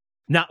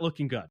not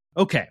looking good.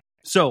 Okay,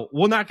 so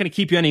we're not going to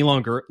keep you any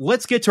longer.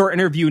 Let's get to our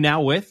interview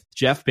now with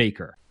Geoff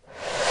Baker.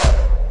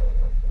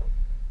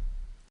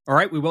 All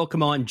right, we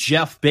welcome on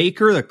Geoff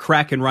Baker, the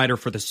Kraken writer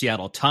for the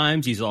Seattle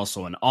Times. He's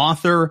also an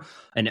author,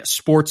 a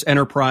sports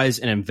enterprise,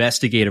 and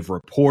investigative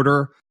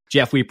reporter.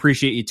 Geoff, we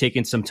appreciate you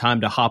taking some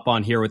time to hop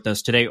on here with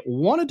us today.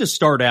 Wanted to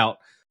start out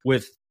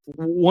with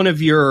one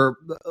of your,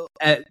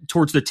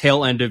 towards the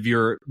tail end of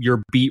your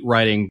beat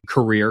writing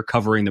career,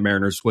 covering the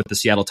Mariners with the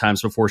Seattle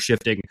Times before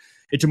shifting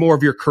into more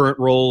of your current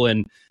role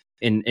in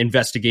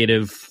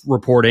investigative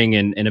reporting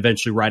and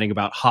eventually writing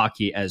about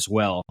hockey as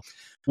well,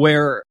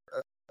 where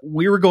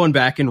we were going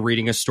back and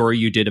reading a story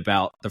you did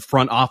about the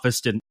front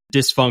office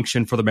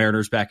dysfunction for the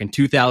Mariners back in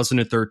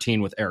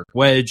 2013 with Eric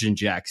Wedge and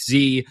Jack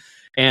Z,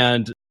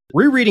 and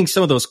rereading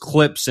some of those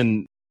clips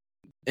and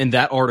in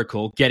that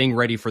article, getting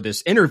ready for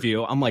this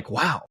interview, I'm like,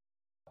 wow.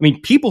 I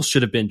mean, people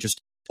should have been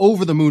just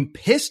over the moon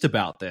pissed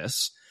about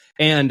this.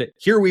 And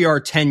here we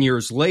are 10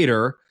 years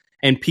later,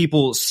 and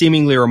people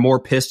seemingly are more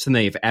pissed than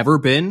they've ever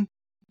been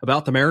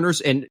about the Mariners.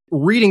 And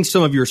reading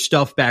some of your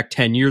stuff back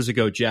 10 years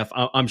ago, Geoff,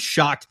 I'm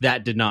shocked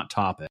that did not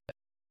top it.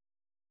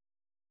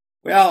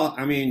 Well,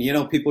 I mean,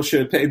 people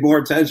should have paid more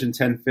attention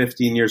 10,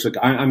 15 years ago.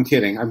 I'm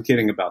kidding. I'm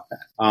kidding about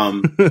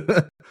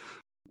that.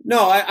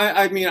 No,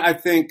 I mean, I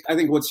think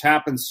what's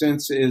happened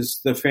since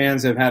is the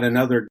fans have had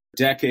another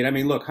decade. I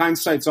mean, look,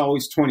 hindsight's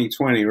always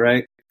 20/20,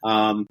 right?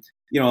 A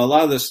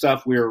lot of the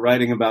stuff we were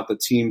writing about the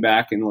team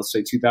back in, let's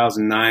say,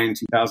 2009,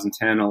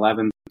 2010,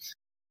 11.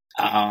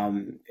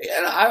 And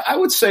I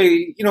would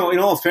say, in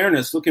all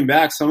fairness, looking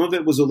back, some of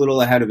it was a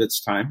little ahead of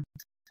its time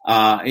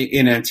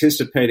in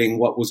anticipating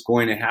what was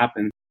going to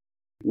happen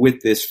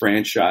with this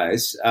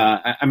franchise.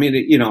 I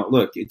mean,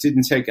 look, it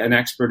didn't take an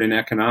expert in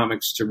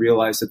economics to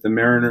realize that the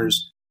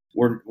Mariners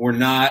were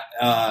not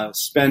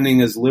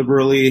spending as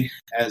liberally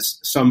as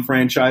some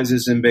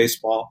franchises in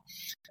baseball.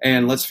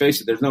 And let's face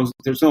it,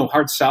 there's no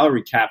hard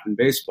salary cap in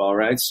baseball,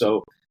 right?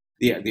 So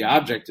the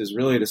object is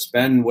really to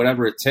spend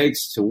whatever it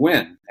takes to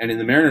win. And in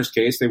the Mariners'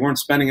 case, they weren't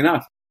spending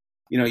enough.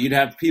 You'd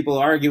have people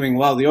arguing,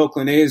 well, the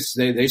Oakland A's,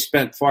 they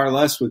spent far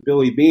less with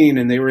Billy Beane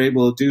and they were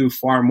able to do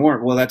far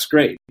more. Well, that's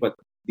great. But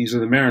These are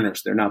the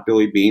Mariners. They're not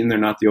Billy Beane. They're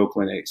not the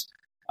Oakland A's.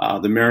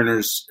 The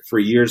Mariners for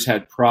years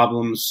had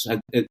problems,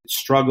 had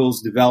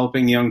struggles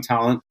developing young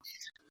talent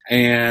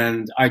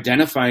and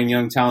identifying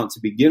young talent to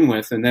begin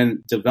with, and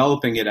then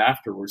developing it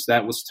afterwards.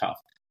 That was tough.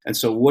 And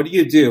so what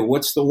do?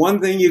 What's the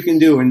one thing you can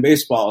do in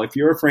baseball if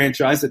you're a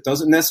franchise that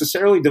doesn't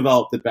necessarily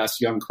develop the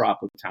best young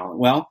crop of talent?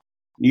 Well,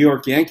 New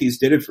York Yankees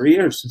did it for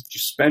years.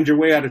 Just spend your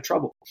way out of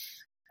trouble.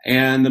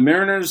 And the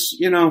Mariners,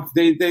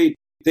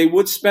 they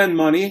would spend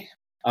money,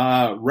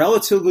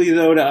 relatively,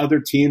 though, to other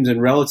teams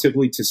and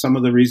relatively to some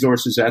of the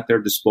resources at their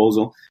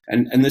disposal.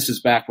 And this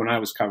is back when I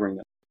was covering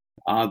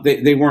them.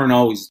 They weren't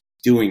always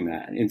doing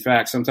that. In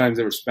fact, sometimes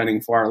they were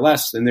spending far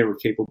less than they were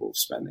capable of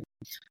spending.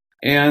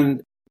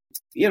 And,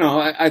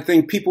 I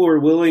think people were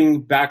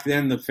willing back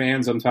then, the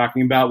fans I'm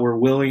talking about were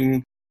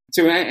willing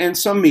to, and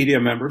some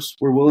media members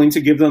were willing to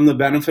give them the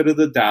benefit of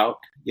the doubt.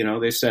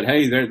 They said,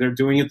 hey, they're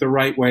doing it the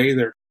right way.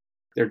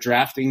 They're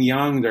drafting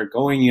young. They're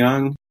going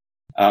young,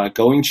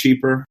 going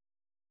cheaper,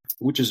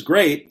 which is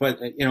great. But,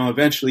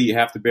 eventually you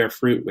have to bear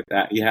fruit with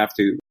that. You have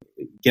to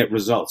get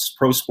results.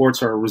 Pro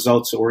sports are a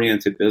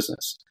results-oriented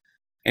business.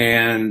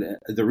 And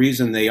the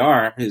reason they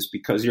are is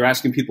because you're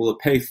asking people to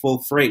pay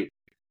full freight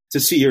to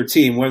see your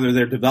team, whether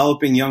they're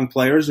developing young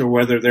players or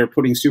whether they're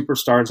putting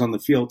superstars on the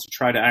field to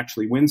try to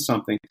actually win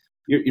something.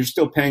 You're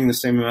still paying the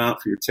same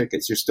amount for your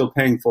tickets. You're still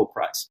paying full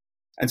price.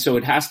 And so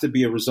it has to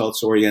be a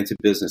results-oriented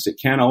business. It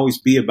can't always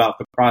be about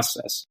the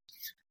process.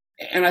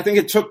 And I think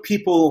it took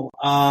people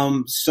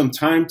some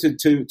time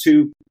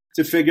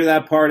to figure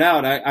that part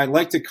out. I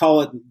like to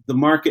call it the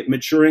market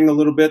maturing a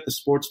little bit, the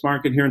sports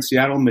market here in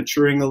Seattle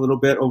maturing a little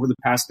bit over the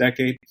past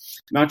decade,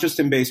 not just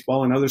in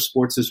baseball and other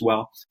sports as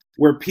well,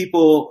 where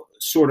people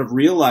sort of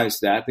realized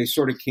that. They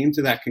sort of came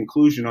to that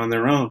conclusion on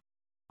their own.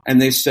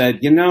 And they said,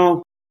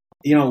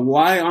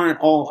 why aren't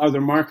all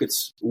other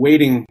markets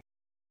waiting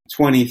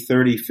 20,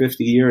 30,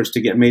 50 years to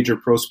get major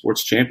pro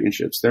sports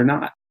championships? They're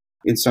not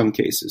in some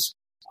cases.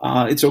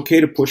 It's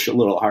okay to push a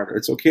little harder.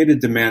 It's okay to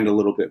demand a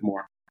little bit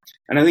more.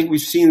 And I think we've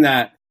seen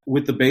that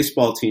with the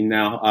baseball team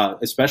now,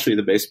 especially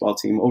the baseball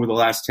team over the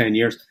last 10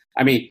 years.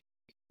 I mean,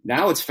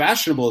 now it's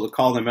fashionable to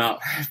call them out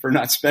for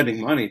not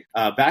spending money.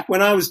 Back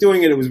when I was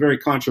doing it, it was very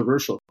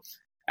controversial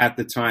at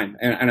the time.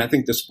 And I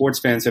think the sports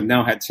fans have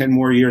now had 10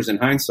 more years in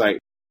hindsight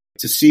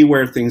to see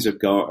where things are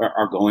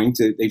going.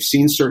 They've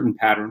seen certain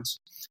patterns.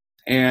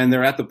 And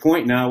they're at the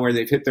point now where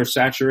they've hit their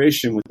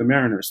saturation with the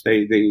Mariners.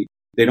 They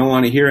don't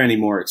want to hear any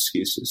more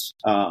excuses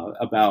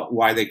about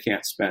why they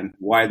can't spend,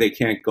 why they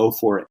can't go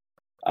for it.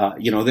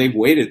 They've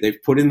waited.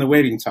 They've put in the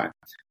waiting time.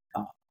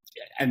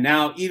 And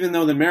now, even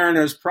though the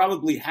Mariners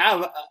probably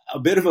have a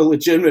bit of a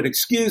legitimate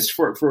excuse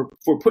for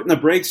putting the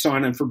brakes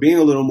on and for being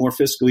a little more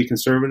fiscally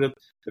conservative,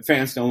 the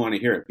fans don't want to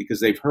hear it because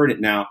they've heard it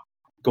now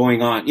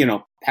going on,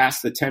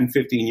 past the 10,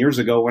 15 years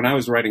ago when I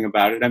was writing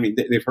about it. I mean,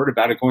 they've heard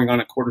about it going on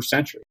a quarter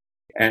century,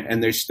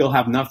 and they still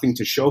have nothing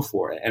to show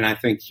for it. And I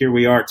think here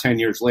we are 10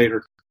 years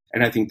later,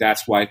 and I think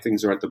that's why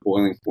things are at the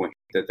boiling point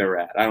that they're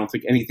at. I don't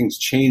think anything's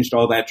changed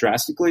all that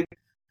drastically,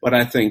 but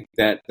I think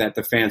that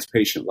the fans'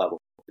 patience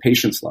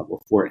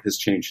level for it has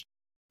changed.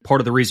 Part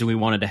of the reason we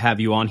wanted to have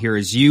you on here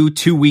is you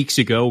 2 weeks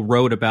ago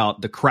wrote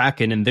about the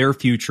Kraken and their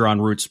future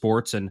on Root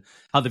Sports and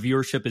how the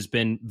viewership has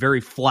been very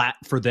flat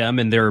for them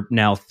in their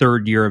now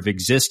third year of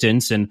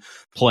existence and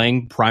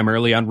playing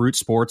primarily on Root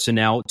Sports and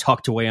now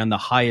tucked away on the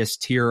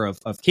highest tier of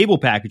cable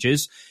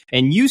packages.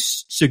 And you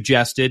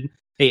suggested,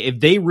 hey,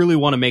 if they really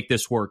want to make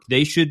this work,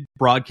 they should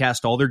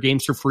broadcast all their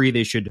games for free.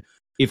 They should,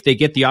 if they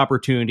get the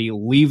opportunity,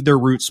 leave their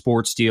Root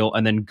Sports deal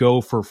and then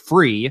go for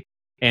free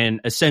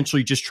and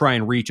essentially just try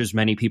and reach as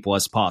many people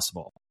as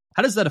possible.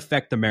 How does that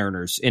affect the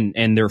Mariners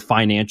and their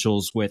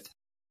financials with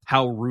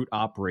how Root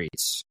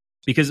operates?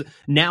 Because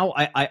now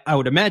I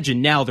would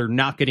imagine now they're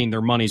not getting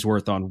their money's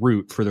worth on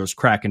Root for those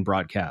Kraken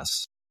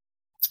broadcasts.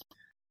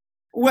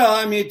 Well,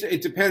 I mean,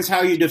 it depends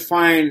how you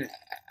define,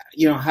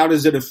 how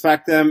does it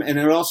affect them? And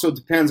it also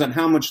depends on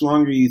how much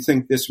longer you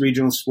think this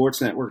regional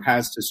sports network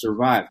has to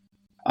survive.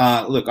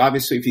 Look,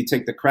 obviously, if you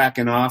take the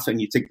Kraken off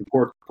and you take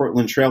the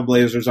Portland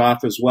Trailblazers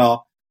off as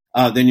well,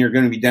 then you're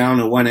going to be down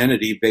to one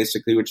entity,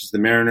 basically, which is the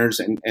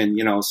Mariners and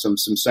some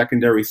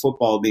secondary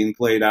football being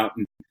played out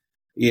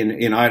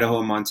in Idaho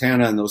and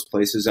Montana and those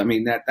places. I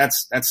mean,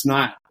 that's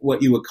not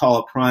what you would call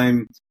a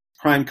prime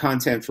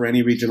content for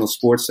any regional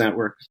sports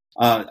network.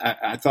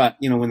 I thought,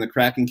 when the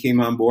Kraken came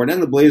on board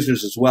and the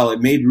Blazers as well, it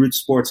made Root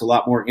Sports a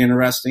lot more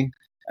interesting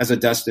as a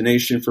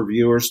destination for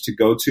viewers to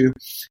go to.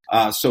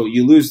 So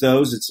you lose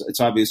those, it's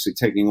obviously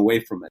taking away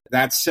from it.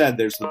 That said,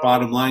 there's the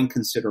bottom line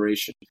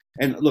consideration.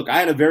 And look, I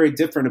had a very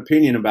different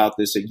opinion about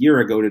this a year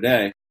ago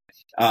today.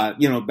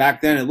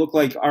 Back then it looked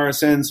like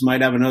RSNs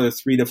might have another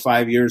 3 to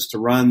 5 years to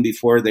run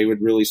before they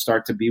would really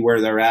start to be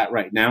where they're at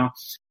right now.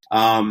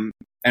 And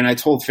I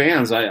told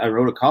fans, I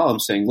wrote a column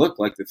saying, look,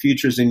 like the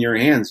future's in your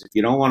hands. If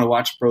you don't want to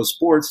watch pro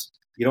sports,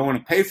 you don't want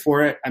to pay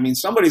for it. I mean,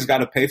 somebody's got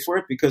to pay for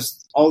it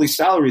because all these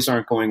salaries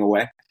aren't going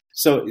away.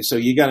 So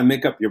you got to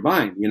make up your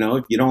mind.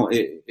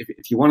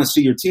 If you want to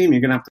see your team,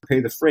 you're going to have to pay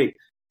the freight.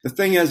 the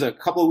thing is, a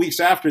couple of weeks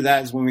after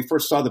that is when we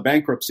first saw the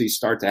bankruptcy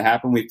start to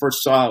happen. We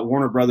first saw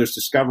Warner Brothers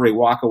Discovery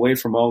walk away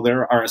from all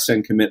their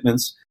RSN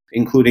commitments,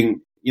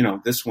 including,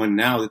 this one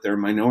now that they're a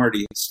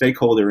minority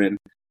stakeholder in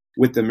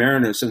with the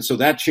Mariners. And so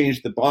that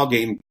changed the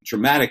ballgame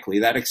dramatically.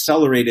 That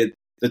accelerated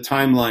the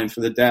timeline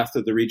for the death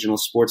of the regional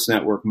sports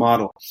network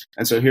model.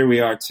 And so here we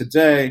are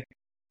today.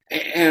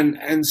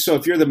 And so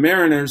if you're the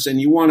Mariners and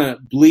you want to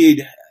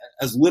bleed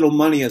as little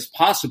money as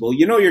possible,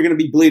 you're going to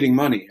be bleeding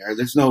money here.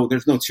 There's no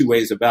two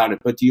ways about it.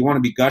 But do you want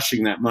to be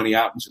gushing that money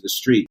out into the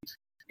street?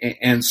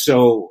 And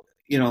so,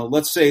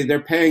 let's say they're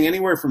paying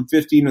anywhere from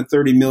 15 to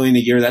 30 million a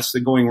year. That's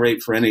the going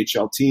rate for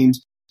NHL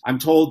teams. I'm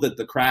told that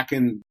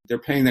they're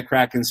paying the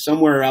Kraken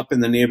somewhere up in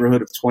the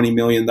neighborhood of $20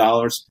 million.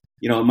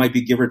 It might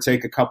be give or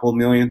take a couple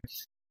million.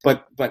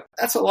 But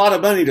that's a lot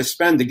of money to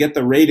spend to get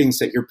the ratings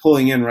that you're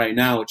pulling in right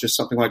now, which is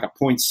something like a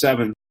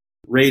 0.7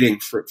 rating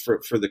for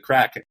the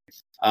Kraken.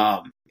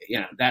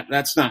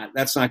 That's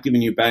not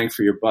giving you bang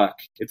for your buck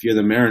if you're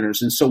the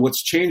Mariners. And so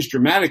what's changed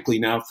dramatically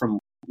now from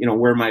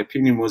where my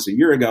opinion was a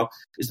year ago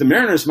is the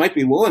Mariners might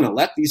be willing to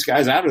let these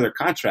guys out of their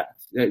contract.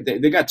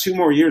 They got 2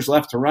 more years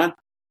left to run,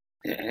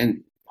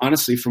 and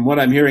honestly, from what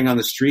I'm hearing on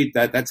the street,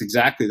 that's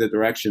exactly the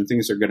direction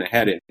things are going to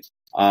head in.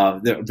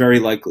 They're very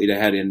likely to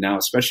head in now,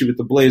 especially with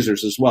the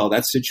Blazers as well.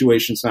 That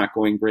situation's not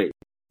going great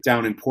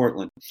down in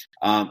Portland.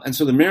 And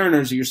so the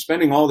Mariners, you're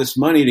spending all this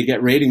money to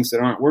get ratings that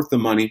aren't worth the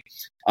money.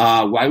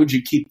 Why would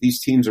you keep these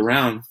teams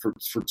around for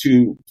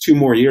two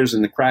more years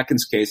in the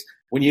Kraken's case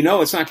when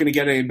it's not going to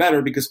get any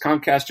better because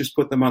Comcast just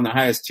put them on the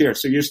highest tier?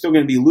 So you're still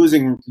going to be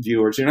losing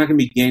viewers. You're not going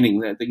to be gaining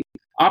that.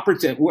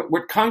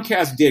 What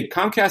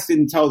Comcast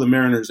didn't tell the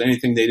Mariners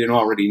anything they didn't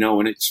already know,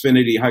 and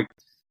Xfinity hiked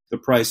the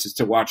prices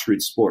to watch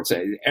Root Sports.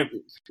 The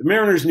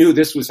Mariners knew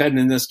this was heading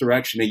in this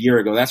direction a year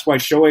ago. That's why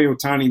Shohei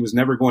Ohtani was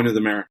never going to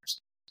the Mariners.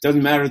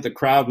 Doesn't matter that the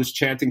crowd was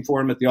chanting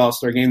for him at the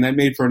All-Star game. That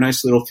made for a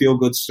nice little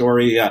feel-good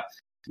story.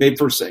 Made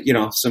for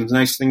some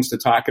nice things to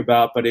talk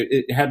about, but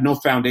it had no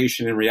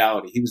foundation in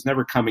reality. He was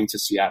never coming to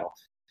Seattle.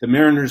 The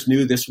Mariners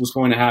knew this was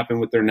going to happen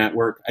with their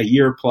network a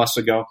year plus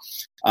ago,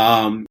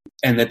 and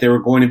that they were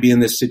going to be in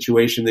this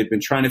situation. They've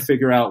been trying to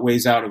figure out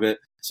ways out of it.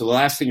 So the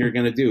last thing you're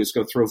going to do is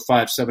go throw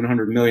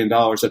 $500-700 million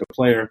at a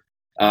player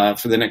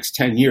for the next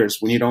 10 years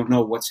when you don't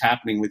know what's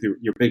happening with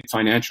your big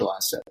financial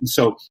asset. And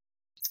so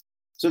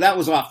that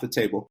was off the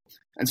table.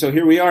 And so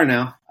here we are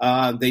now.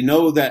 They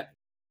know that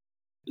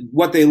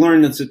what they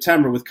learned in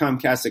September with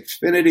Comcast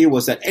Xfinity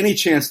was that any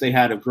chance they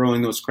had of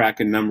growing those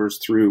Kraken numbers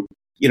through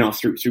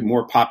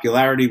more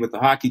popularity with the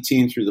hockey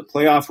team, through the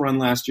playoff run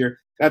last year,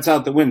 that's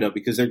out the window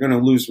because they're going to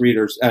lose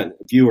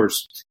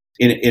viewers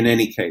in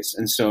any case.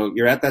 And so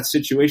you're at that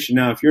situation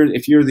now.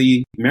 If you're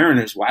the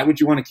Mariners, why would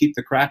you want to keep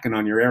the Kraken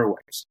on your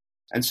airwaves?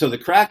 And so the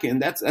Kraken,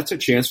 that's a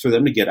chance for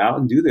them to get out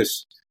and do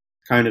this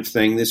kind of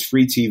thing, this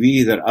free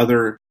TV that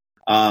other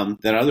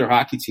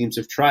hockey teams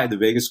have tried. The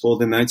Vegas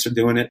Golden Knights are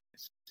doing it.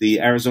 The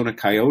Arizona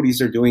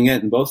Coyotes are doing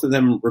it, and both of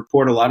them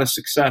report a lot of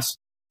success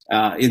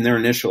in their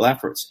initial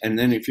efforts. And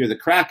then if you're the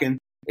Kraken,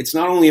 it's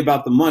not only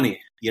about the money.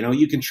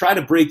 You can try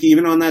to break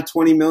even on that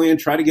 $20 million,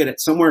 try to get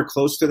it somewhere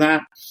close to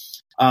that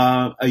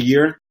a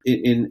year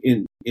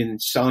in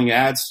selling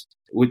ads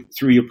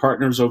through your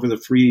partners over the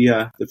free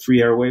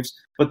airwaves.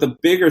 But the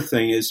bigger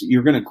thing is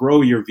you're going to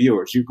grow your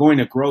viewers. You're going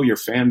to grow your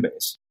fan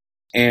base.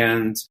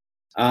 And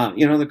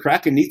the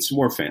Kraken needs some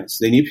more fans.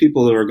 They need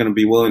people who are going to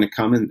be willing to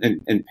come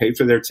and pay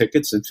for their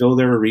tickets and fill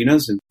their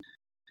arenas and,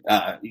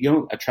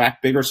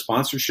 attract bigger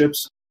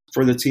sponsorships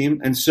for the team.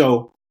 And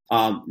so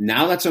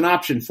now that's an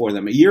option for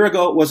them. A year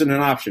ago, it wasn't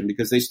an option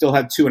because they still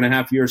had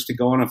 2.5 years to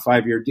go on a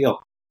 5-year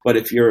deal. But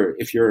if your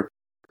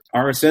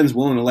RSN's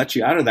willing to let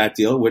you out of that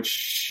deal,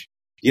 which,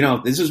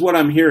 this is what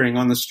I'm hearing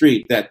on the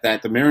street, that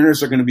the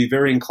Mariners are going to be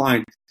very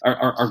inclined,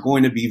 are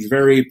going to be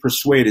very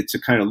persuaded to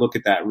kind of look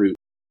at that route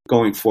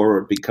going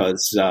forward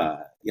because,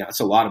 it's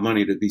a lot of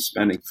money to be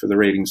spending for the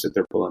ratings that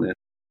they're pulling in.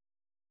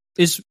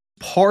 Is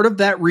part of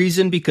that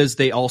reason because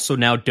they also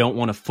now don't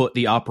want to foot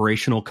the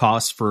operational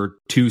costs for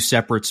 2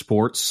 separate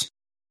sports?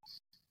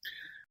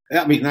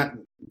 I mean,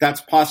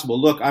 that's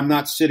possible. Look, I'm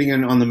not sitting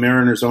in on the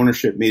Mariners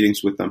ownership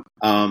meetings with them.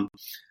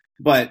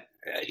 But,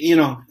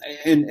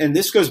 and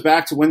this goes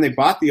back to when they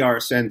bought the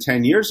RSN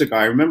 10 years ago.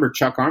 I remember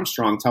Chuck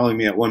Armstrong telling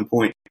me at one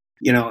point,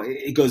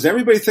 it goes,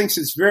 everybody thinks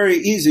it's very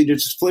easy to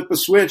just flip a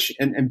switch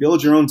and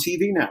build your own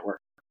TV network.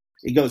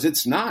 He goes,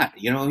 it's not.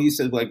 He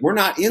said, we're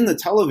not in the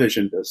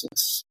television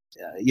business.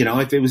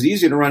 If it was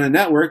easy to run a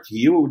network,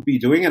 you would be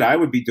doing it, I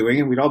would be doing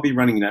it, we'd all be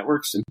running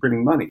networks and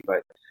printing money.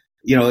 But,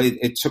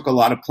 it took a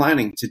lot of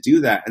planning to do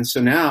that. And so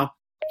now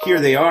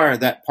here they are,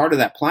 that part of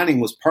that planning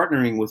was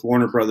partnering with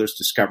Warner Brothers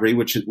Discovery,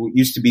 which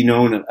used to be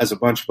known as a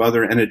bunch of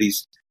other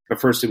entities.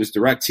 But first it was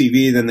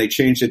DirecTV, then they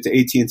changed it to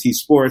AT&T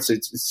Sports.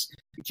 It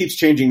keeps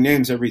changing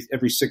names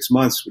every 6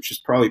 months, which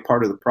is probably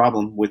part of the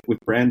problem with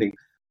branding.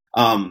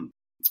 But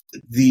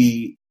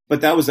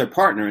that was their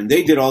partner, and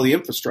they did all the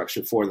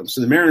infrastructure for them. So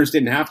the Mariners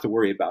didn't have to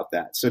worry about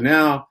that. So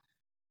now,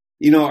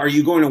 are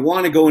you going to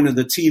want to go into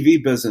the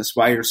TV business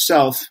by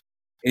yourself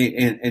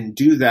and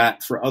do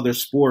that for other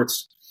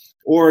sports?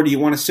 Or do you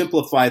want to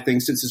simplify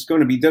things, since it's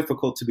going to be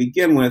difficult to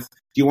begin with?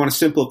 Do you want to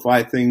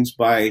simplify things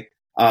by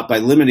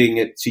limiting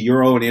it to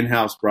your own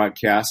in-house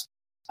broadcast?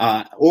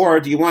 Or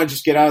do you want to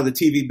just get out of the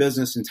TV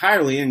business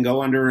entirely and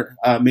go under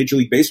Major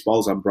League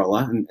Baseball's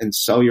umbrella and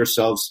sell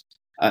yourselves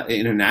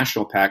in a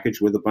national package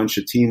with a bunch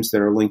of teams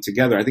that are linked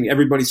together? I think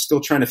everybody's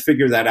still trying to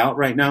figure that out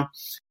right now.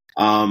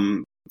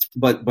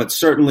 But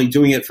certainly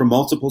doing it for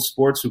multiple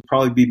sports would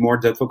probably be more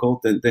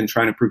difficult than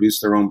trying to produce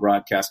their own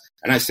broadcast.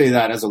 And I say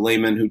that as a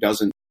layman who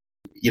doesn't,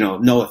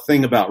 know a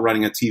thing about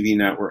running a TV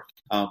network.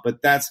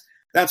 But that's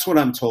what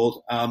I'm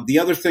told. The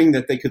other thing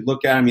that they could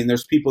look at,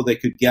 there's people they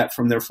could get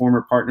from their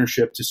former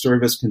partnership to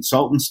serve as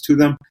consultants to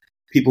them.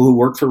 People who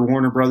work for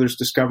Warner Brothers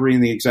Discovery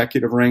in the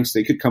executive ranks,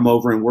 they could come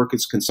over and work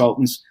as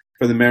consultants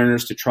for the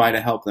Mariners to try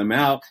to help them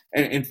out.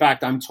 And in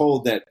fact, I'm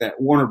told that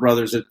Warner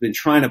Brothers has been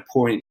trying to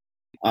point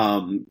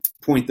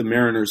the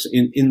Mariners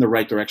in the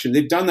right direction.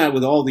 They've done that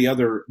with all the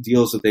other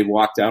deals that they've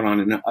walked out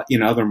on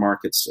in other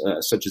markets,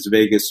 such as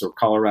Vegas or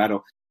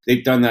Colorado.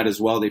 They've done that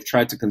as well. They've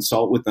tried to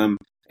consult with them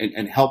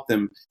and help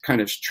them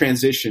kind of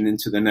transition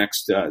into the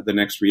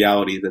next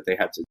reality that they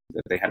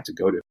had to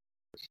go to.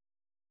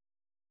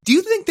 Do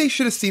you think they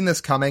should have seen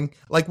this coming?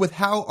 Like, with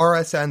how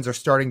RSNs are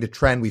starting to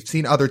trend, we've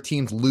seen other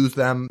teams lose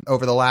them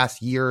over the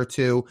last year or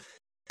two.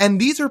 And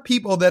these are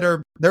people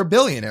they're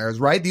billionaires,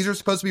 right? These are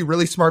supposed to be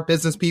really smart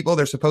business people.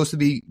 They're supposed to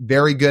be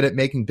very good at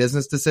making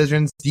business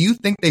decisions. Do you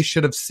think they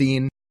should have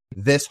seen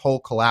this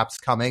whole collapse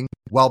coming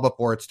well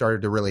before it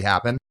started to really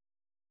happen?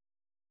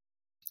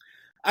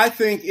 I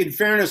think, in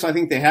fairness,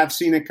 they have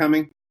seen it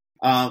coming.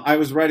 I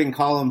was writing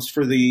columns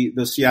for the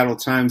Seattle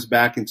Times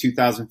back in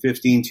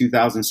 2015,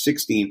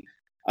 2016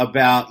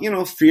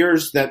 about,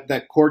 fears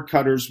that cord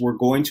cutters were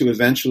going to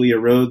eventually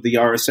erode the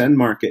RSN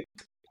market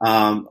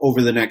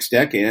over the next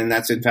decade. And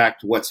that's, in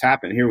fact, what's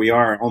happened. Here we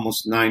are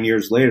almost 9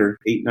 years later,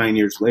 8-9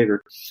 years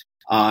later,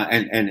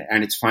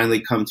 and it's finally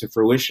come to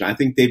fruition. I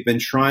think they've been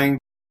trying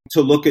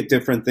to look at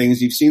different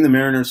things. You've seen the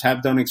Mariners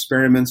have done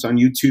experiments on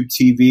YouTube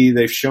TV.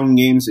 They've shown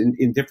games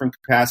in different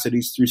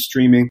capacities through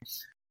streaming.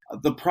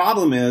 The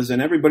problem is,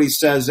 and everybody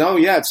says, oh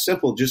yeah, it's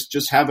simple.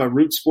 Just have a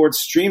Root Sports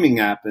streaming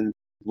app and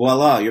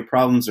voila, your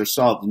problems are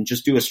solved. And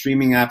just do a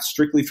streaming app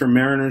strictly for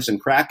Mariners and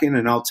Kraken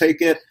and I'll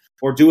take it.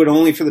 Or do it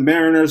only for the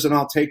Mariners and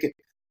I'll take it.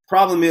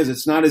 Problem is,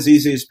 it's not as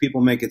easy as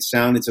people make it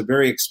sound. It's a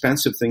very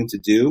expensive thing to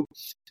do.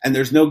 And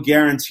there's no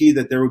guarantee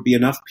that there would be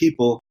enough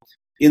people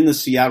in the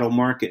Seattle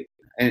market.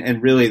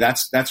 And really,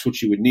 that's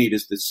what you would need,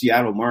 is the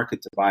Seattle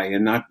market to buy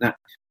in, not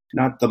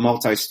the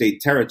multi-state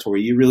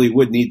territory. You really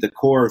would need the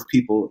core of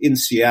people in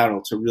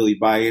Seattle to really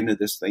buy into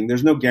this thing.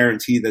 There's no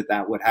guarantee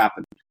that would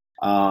happen,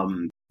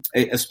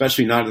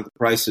 especially not at the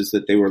prices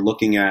that they were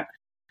looking at.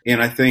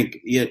 And I think,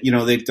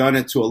 they've done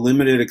it to a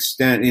limited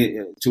extent,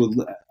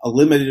 to a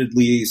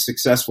limitedly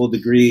successful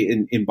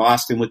degree in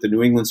Boston with the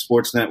New England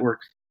Sports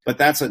Network. But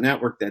that's a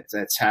network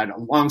that's had a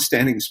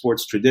long-standing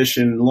sports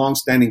tradition,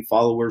 long-standing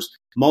followers,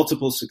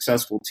 multiple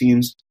successful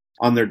teams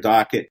on their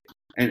docket.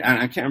 And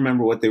I can't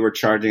remember what they were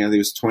charging. I think it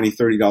was $20,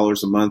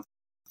 $30 a month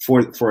for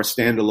a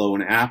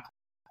standalone app.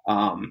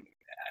 And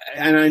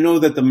I know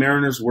that the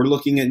Mariners were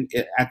looking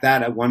at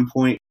that at one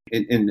point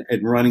and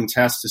running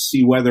tests to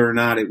see whether or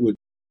not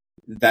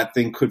that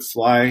thing could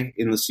fly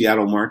in the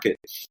Seattle market.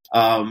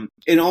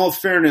 In all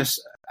fairness,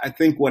 I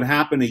think what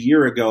happened a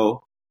year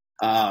ago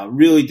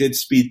really did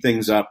speed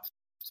things up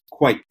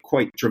quite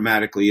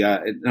dramatically.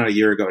 Not a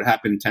year ago, it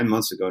happened 10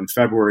 months ago in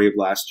February of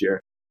last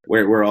year,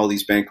 where all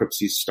these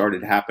bankruptcies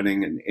started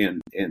happening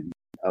and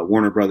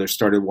Warner Brothers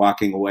started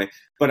walking away.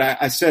 But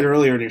I said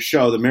earlier in your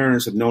show, the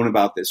Mariners have known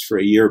about this for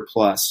a year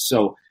plus.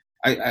 So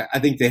I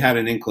think they had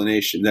an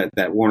inclination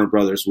that Warner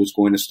Brothers was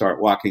going to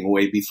start walking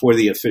away before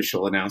the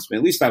official announcement.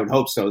 At least I would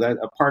hope so, that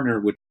a partner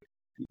would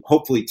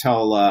hopefully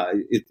tell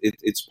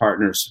its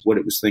partners what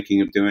it was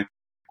thinking of doing.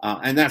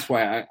 And that's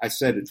why I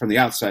said it from the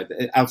outset,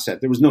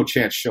 there was no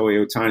chance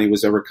Shohei Ohtani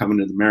was ever coming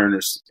to the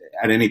Mariners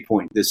at any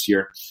point this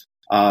year,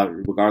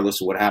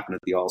 regardless of what happened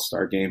at the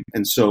All-Star game.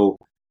 And so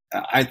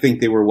I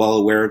think they were well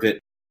aware of it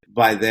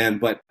by then.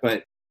 But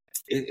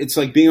it's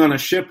like being on a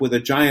ship with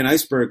a giant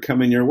iceberg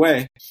coming your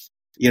way,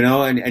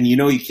 and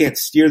you can't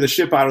steer the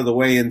ship out of the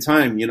way in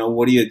time.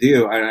 What do you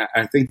do?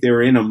 I think they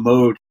were in a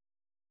mode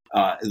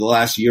in the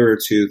last year or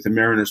two, the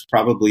Mariners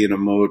probably in a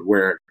mode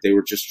where they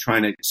were just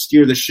trying to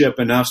steer the ship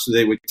enough so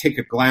they would take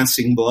a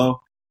glancing blow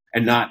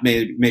and not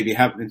maybe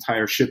have an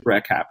entire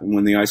shipwreck happen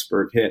when the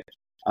iceberg hit.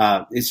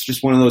 It's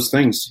just one of those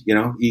things,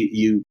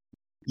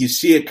 you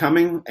see it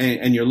coming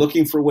and you're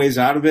looking for ways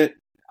out of it.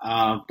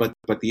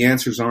 But the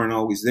answers aren't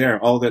always there.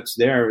 All that's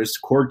there is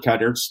cord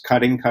cutters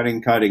cutting,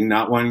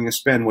 not wanting to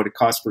spend what it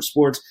costs for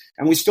sports.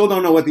 And we still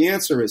don't know what the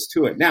answer is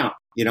to it. Now,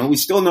 we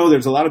still know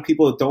there's a lot of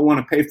people that don't want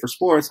to pay for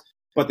sports,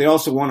 but they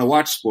also want to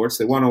watch sports.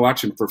 They want to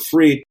watch them for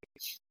free,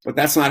 but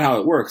that's not how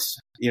it works.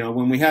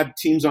 When we had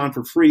teams on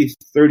for free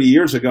 30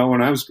 years ago,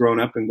 when I was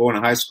growing up and going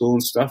to high school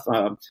and stuff,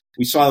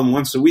 we saw them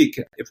once a week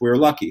if we were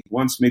lucky,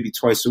 once, maybe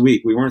twice a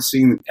week. We weren't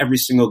seeing every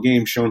single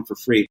game shown for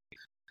free.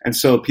 And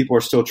so people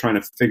are still trying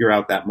to figure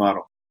out that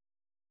model.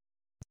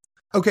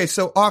 Okay,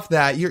 so off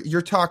that,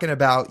 you're talking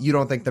about you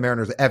don't think the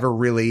Mariners ever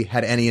really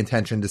had any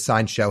intention to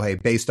sign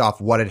Shohei based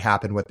off what had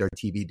happened with their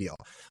TV deal.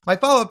 My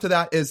follow-up to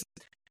that is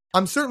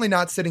I'm certainly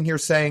not sitting here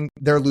saying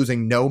they're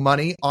losing no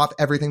money off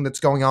everything that's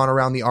going on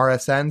around the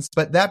RSNs.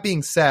 But that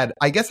being said,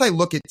 I guess I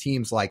look at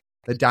teams like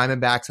the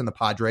Diamondbacks and the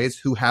Padres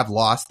who have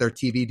lost their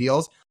TV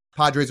deals.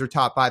 Padres are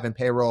top 5 in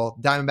payroll.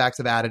 Diamondbacks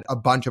have added a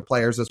bunch of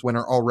players this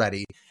winter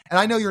already. And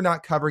I know you're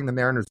not covering the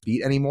Mariners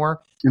beat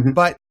anymore,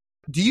 but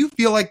do you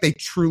feel like they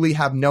truly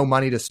have no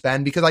money to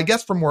spend? Because I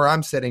guess from where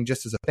I'm sitting,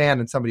 just as a fan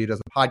and somebody who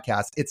does a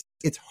podcast,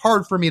 it's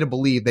hard for me to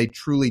believe they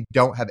truly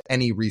don't have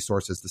any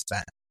resources to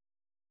spend.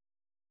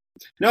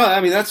 No,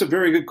 I mean, that's a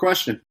very good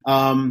question.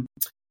 And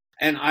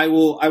I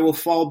will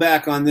fall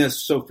back on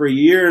this. So for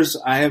years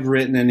I have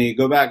written, and you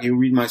go back, you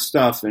read my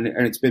stuff, and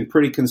it's been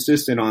pretty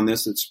consistent on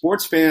this, that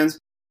sports fans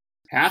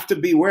have to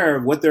beware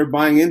of what they're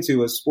buying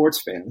into as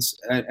sports fans.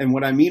 And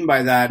what I mean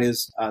by that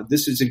is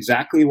this is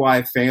exactly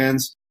why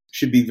fans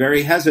should be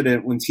very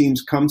hesitant when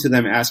teams come to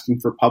them asking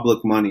for public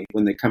money,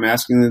 when they come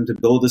asking them to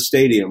build a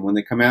stadium, when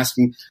they come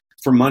asking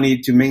for money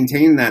to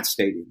maintain that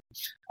stadium,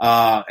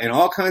 and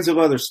all kinds of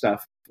other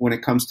stuff. When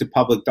it comes to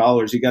public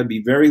dollars, you got to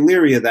be very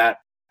leery of that,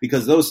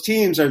 because those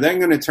teams are then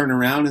going to turn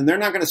around and they're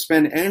not going to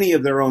spend any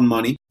of their own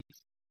money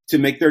to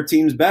make their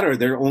teams better.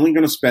 They're only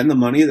going to spend the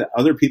money that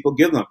other people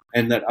give them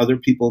and that other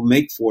people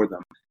make for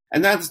them.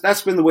 And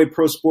that's been the way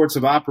pro sports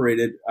have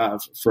operated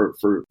for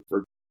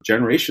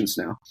generations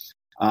now.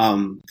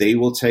 They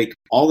will take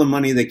all the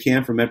money they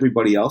can from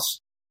everybody else.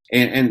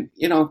 And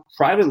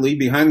privately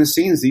behind the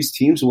scenes, these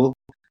teams will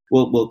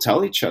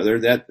tell each other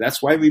that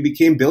that's why we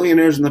became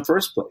billionaires in the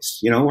first place.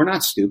 We're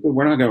not stupid.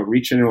 We're not going to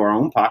reach into our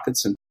own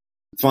pockets and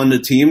fund a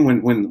team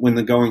when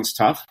the going's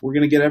tough. We're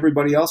going to get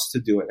everybody else to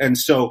do it. And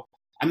so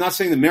I'm not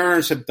saying the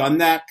Mariners have done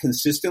that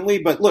consistently,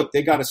 but look,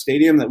 they got a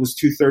stadium that was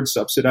 2/3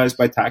 subsidized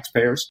by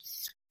taxpayers.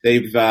 They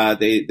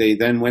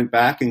then went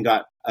back and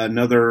got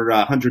another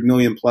 $100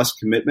 million plus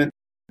commitment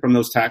from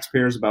those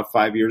taxpayers about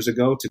 5 years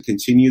ago to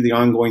continue the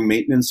ongoing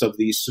maintenance of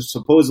the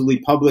supposedly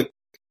public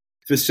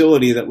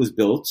facility that was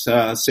built,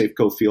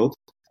 Safeco Field,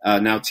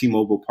 now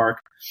T-Mobile Park.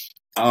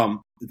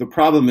 The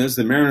problem is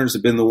the Mariners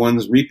have been the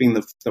ones reaping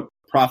the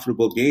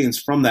profitable gains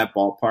from that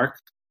ballpark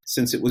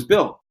since it was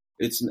built.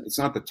 It's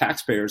not the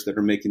taxpayers that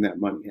are making that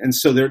money. And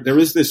so there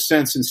is this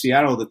sense in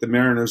Seattle that the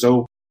Mariners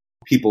owe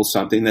people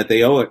something, that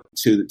they owe it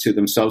to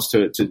themselves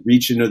to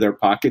reach into their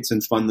pockets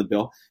and fund the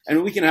bill.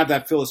 And we can have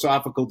that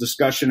philosophical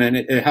discussion, and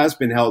it has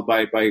been held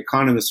by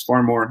economists,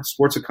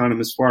 sports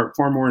economists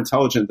far more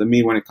intelligent than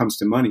me when it comes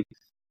to money.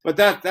 But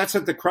that's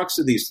at the crux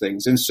of these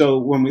things. And so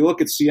when we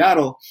look at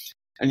Seattle,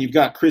 and you've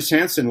got Chris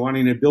Hansen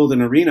wanting to build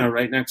an arena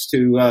right next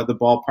to the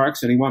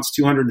ballparks, and he wants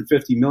 $250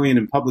 million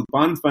in public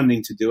bond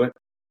funding to do it,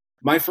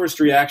 my first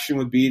reaction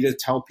would be to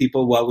tell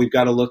people, well, we've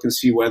got to look and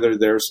see whether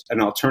there's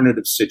an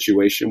alternative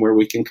situation where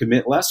we can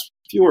commit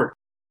fewer,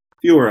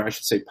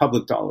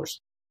 public dollars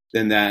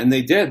than that. And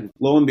they did.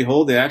 Lo and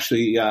behold, they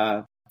actually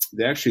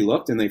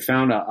looked, and they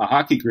found a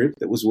hockey group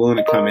that was willing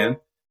to come in.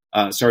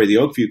 The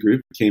Oakview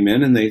group came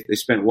in, and they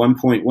spent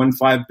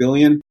 $1.15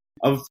 billion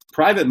of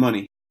private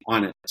money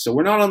on it. So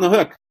we're not on the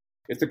hook.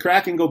 If the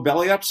Kraken go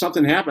belly up,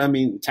 something happened. I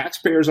mean,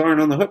 taxpayers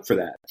aren't on the hook for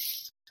that.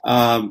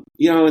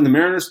 In the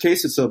Mariners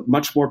case, it's a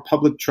much more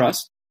public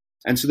trust.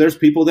 And so there's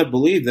people that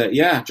believe that,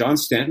 yeah, John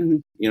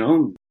Stanton,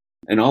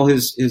 and all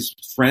his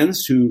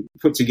friends who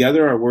put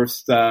together are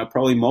worth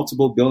probably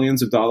multiple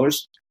billions of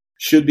dollars,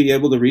 should be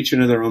able to reach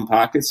into their own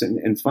pockets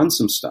and fund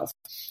some stuff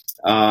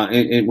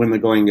when the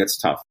going gets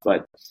tough.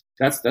 But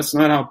that's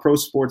not how pro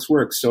sports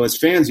works. So as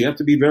fans, you have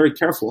to be very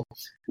careful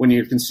when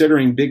you're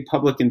considering big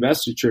public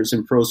investitures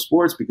in pro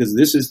sports, because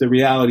this is the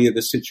reality of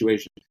the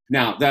situation.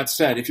 Now, that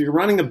said, if you're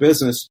running a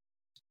business,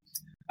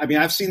 I mean,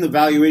 I've seen the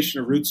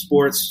valuation of Root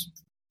Sports,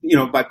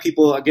 by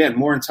people, again,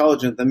 more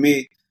intelligent than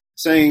me,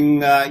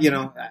 saying, I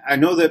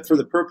know that for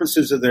the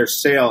purposes of their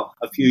sale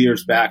a few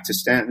years back to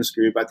Stanton's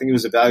group, I think it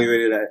was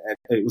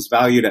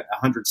valued at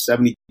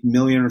 $170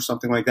 million or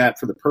something like that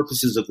for the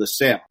purposes of the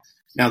sale.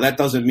 Now, that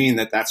doesn't mean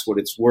that that's what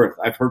it's worth.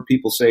 I've heard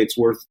people say it's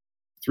worth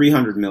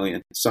 $300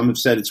 million. Some have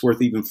said it's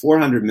worth even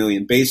 $400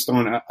 million based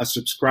on a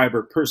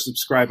subscriber per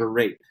subscriber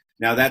rate.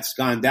 Now, that's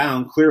gone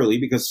down clearly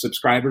because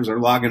subscribers are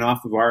logging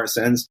off of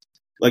RSNs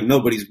like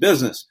nobody's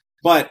business.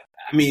 But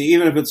I mean,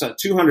 even if it's a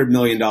 $200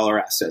 million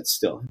asset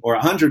still, or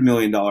a $100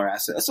 million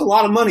asset, that's a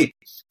lot of money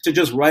to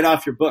just write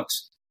off your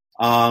books.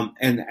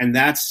 And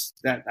that's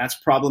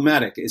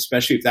problematic,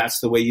 especially if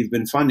that's the way you've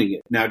been funding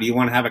it. Now, do you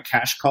want to have a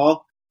cash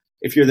call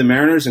if you're the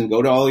Mariners and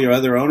go to all your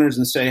other owners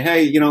and say,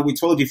 hey, we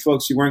told you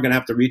folks you weren't going to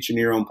have to reach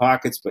into your own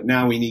pockets, but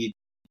now we need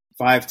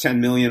 $5-10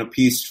 million a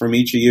piece from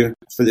each of you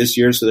for this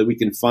year so that we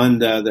can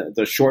fund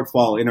the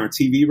shortfall in our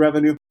TV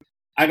revenue?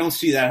 I don't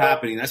see that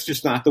happening. That's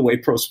just not the way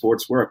pro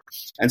sports work.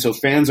 And so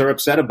fans are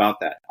upset about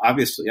that,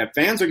 obviously.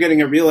 Fans are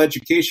getting a real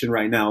education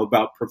right now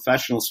about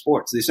professional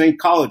sports. This ain't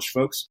college,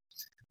 folks.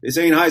 This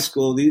ain't high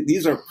school.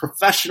 These are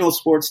professional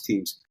sports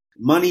teams.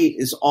 Money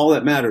is all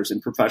that matters in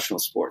professional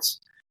sports.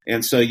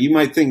 And so you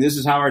might think this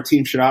is how our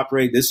team should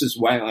operate. This is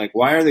why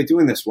are they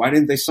doing this? Why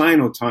didn't they sign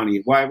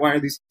Ohtani? Why are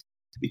these?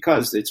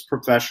 Because it's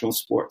professional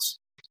sports,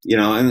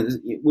 and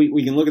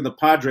we can look at the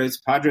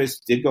Padres. Padres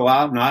did go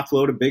out and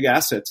offload a big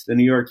asset to the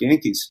New York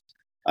Yankees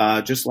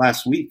just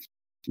last week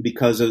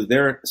because of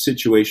their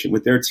situation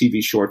with their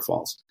TV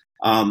shortfalls.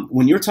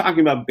 When you're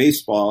talking about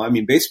baseball, I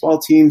mean, baseball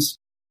teams,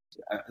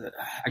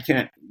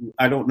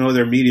 I don't know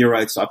their media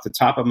rights off the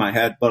top of my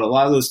head, but a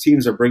lot of those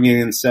teams are bringing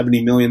in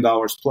 $70 million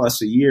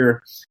plus a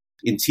year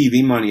in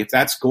TV money. If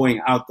that's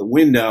going out the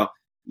window,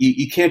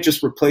 you can't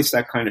just replace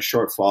that kind of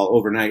shortfall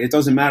overnight. It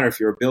doesn't matter if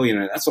you're a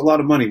billionaire. That's a lot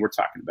of money we're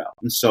talking about.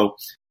 And so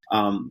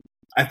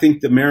I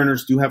think the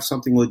Mariners do have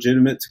something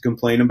legitimate to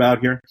complain about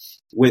here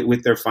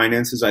with their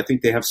finances. I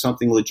think they have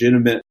something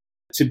legitimate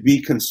to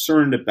be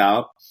concerned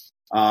about.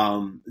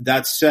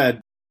 That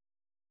said,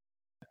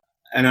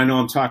 and I know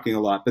I'm talking a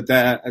lot, but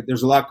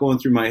there's a lot going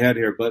through my head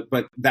here.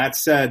 But that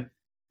said,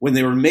 when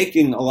they were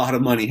making a lot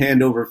of money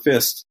hand over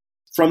fist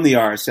from the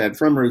RSN,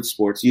 from Root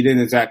Sports, you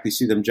didn't exactly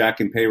see them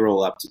jacking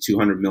payroll up to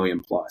 $200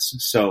 million plus.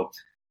 So,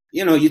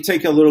 you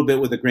take a little bit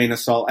with a grain of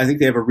salt. I think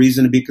they have a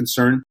reason to be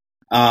concerned.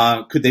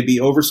 Could they be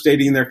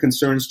overstating their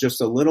concerns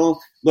just a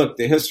little? Look,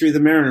 the history of the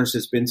Mariners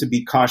has been to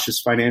be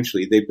cautious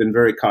financially. They've been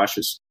very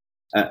cautious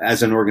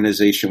as an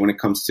organization when it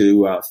comes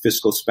to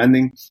fiscal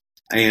spending.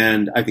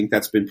 And I think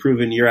that's been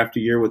proven year after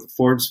year with the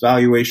Forbes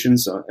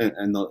valuations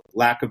and the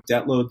lack of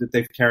debt load that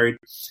they've carried.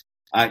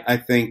 I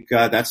think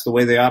that's the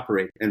way they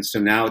operate. And so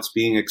now it's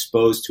being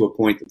exposed to a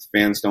point that the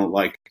fans don't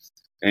like.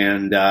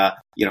 And,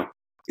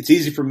 it's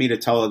easy for me to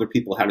tell other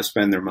people how to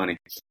spend their money.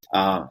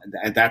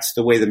 And that's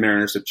the way the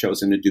Mariners have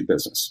chosen to do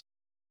business.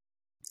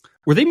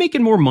 Were they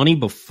making more money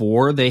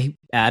before they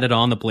added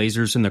on the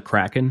Blazers and the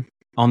Kraken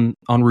on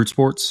Root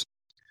Sports?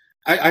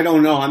 I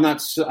don't know. I'm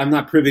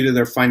not privy to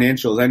their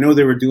financials. I know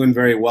they were doing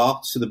very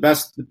well. So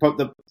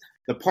the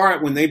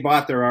part when they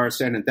bought their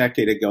RSN a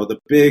decade ago, the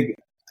big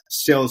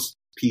sales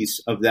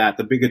piece of that,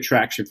 the big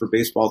attraction for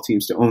baseball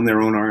teams to own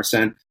their own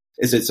RSN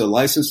is it's a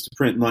license to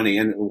print money.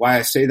 And why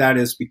I say that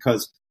is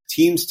because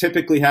teams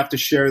typically have to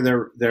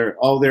share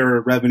all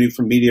their revenue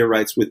from media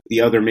rights with the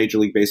other Major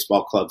League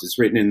Baseball clubs. It's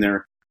written in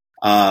their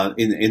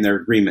in their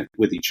agreement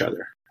with each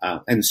other.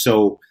 And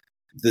so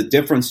the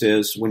difference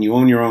is when you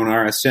own your own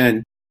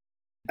RSN,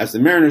 as the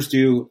Mariners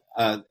do,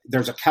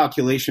 there's a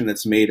calculation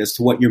that's made as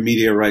to what your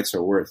media rights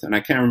are worth. And I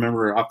can't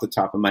remember off the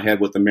top of my head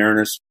what the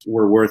Mariners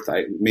were worth,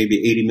 maybe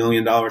 $80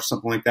 million,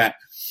 something like that.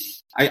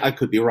 I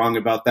could be wrong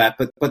about that,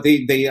 but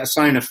they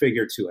assign a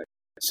figure to it.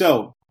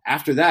 So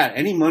after that,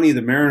 any money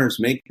the Mariners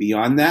make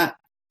beyond that,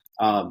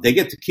 they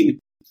get to keep.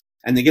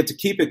 And they get to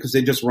keep it because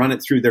they just run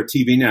it through their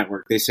TV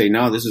network. They say,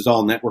 no, this is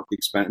all network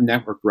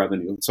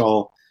revenue. It's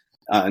all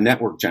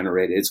network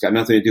generated. It's got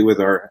nothing to do with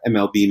our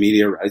MLB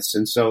media rights.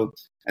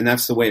 And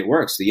that's the way it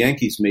works. The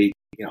Yankees made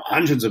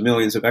hundreds of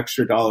millions of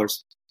extra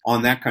dollars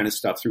on that kind of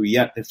stuff through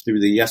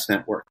the Yes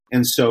Network.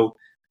 And so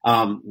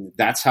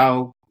that's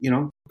how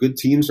good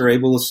teams are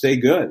able to stay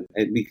good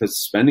because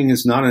spending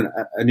is not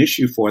an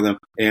issue for them.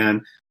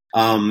 And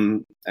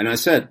I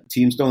said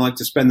teams don't like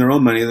to spend their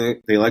own money;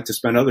 they like to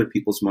spend other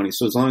people's money.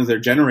 So as long as they're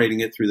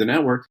generating it through the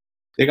network,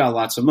 they got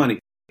lots of money.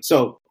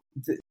 So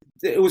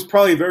it was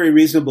probably very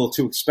reasonable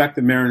to expect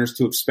the Mariners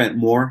to have spent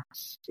more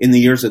in the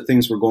years that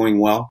things were going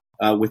well.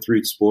 With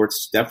Root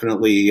Sports,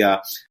 definitely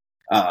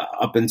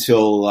up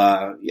until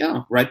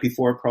right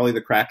before probably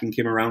the Kraken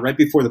came around, right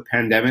before the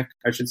pandemic,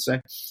 I should say.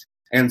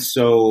 And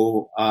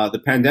so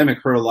the pandemic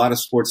hurt a lot of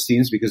sports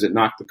teams because it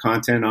knocked the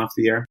content off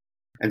the air,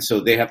 and so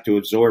they have to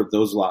absorb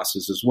those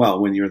losses as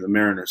well when you're the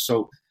Mariners.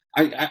 So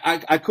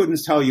I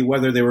couldn't tell you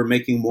whether they were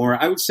making more.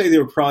 I would say they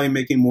were probably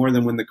making more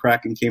than when the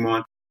Kraken came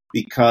on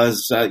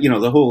because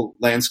the whole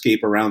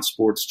landscape around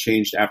sports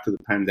changed after the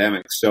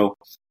pandemic. So.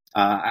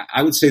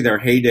 I would say their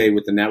heyday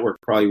with the network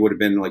probably would have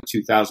been like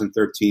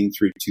 2013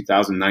 through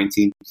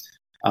 2019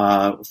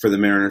 for the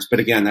Mariners.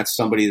 But again, that's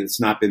somebody that's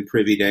not been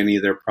privy to any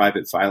of their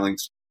private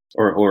filings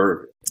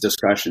or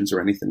discussions or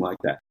anything like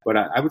that. But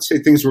I would say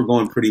things were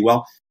going pretty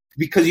well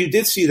because you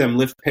did see them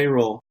lift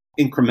payroll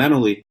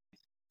incrementally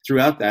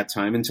throughout that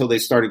time until they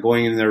started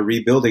going in their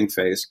rebuilding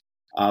phase.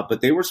 But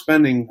they were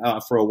spending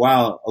for a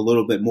while a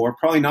little bit more,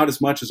 probably not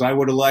as much as I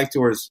would have liked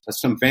or as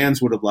some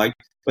fans would have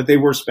liked, but they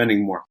were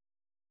spending more.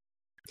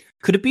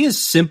 Could it be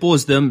as simple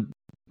as them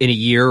in a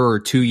year or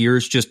 2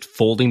 years just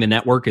folding the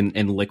network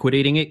and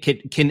liquidating it?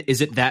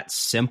 Is it that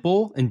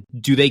simple? And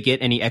do they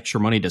get any extra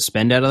money to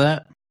spend out of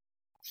that?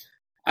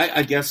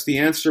 I guess the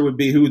answer would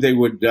be who they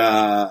would.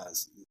 I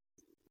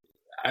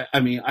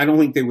don't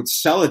think they would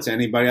sell it to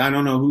anybody. I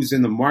don't know who's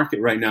in the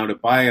market right now to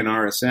buy an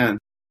RSN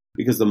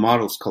because the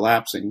model's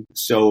collapsing.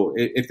 So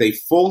if they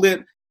fold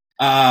it,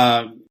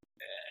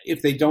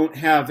 if they don't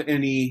have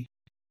any.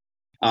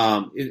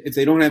 If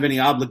they don't have any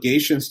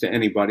obligations to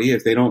anybody,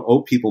 if they don't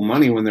owe people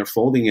money when they're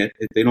folding it,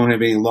 if they don't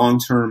have any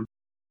long-term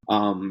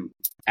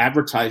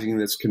advertising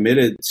that's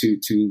committed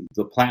to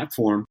the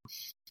platform,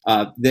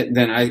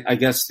 then I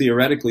guess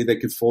theoretically they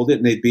could fold it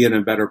and they'd be in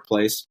a better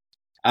place.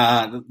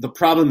 The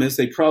problem is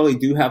they probably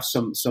do have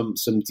some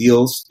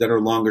deals that are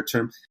longer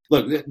term.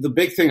 Look, the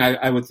big thing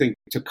I would think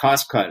to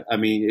cost cut. I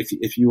mean,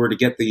 if you were to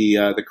get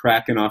the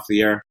Kraken off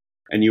the air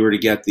and you were to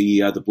get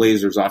the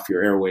Blazers off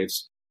your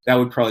airwaves, that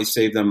would probably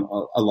save them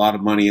a lot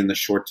of money in the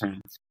short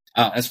term.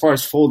 As far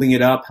as folding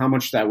it up, how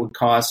much that would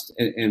cost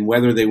and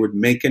whether they would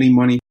make any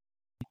money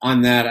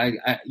on that,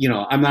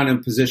 I'm not in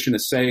a position to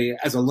say.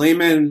 As a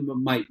layman,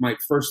 my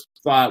first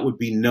thought would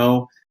be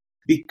no,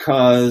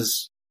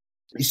 because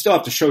you still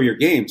have to show your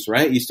games,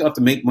 right? You still have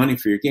to make money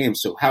for your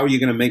games. So how are you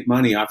going to make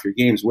money off your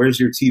games? Where's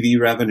your TV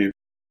revenue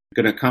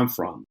going to come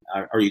from?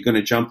 Are you going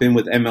to jump in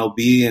with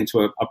MLB into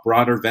a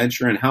broader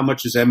venture? And how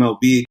much is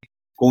MLB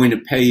going to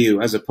pay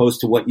you as opposed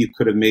to what you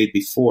could have made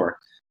before?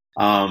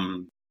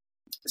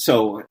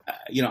 So,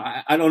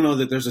 I don't know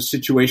that there's a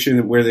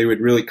situation where they would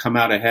really come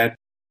out ahead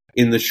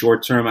in the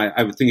short term.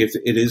 I would think if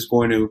it is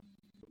going to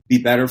be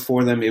better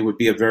for them, it would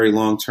be a very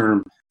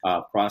long-term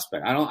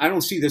prospect. I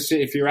don't see this.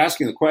 If you're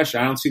asking the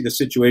question, I don't see the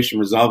situation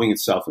resolving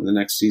itself in the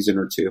next season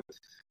or two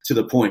to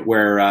the point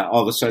where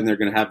all of a sudden they're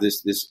going to have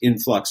this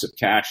influx of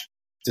cash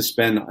to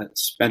spend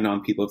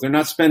on people. If they're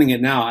not spending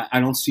it now, I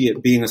don't see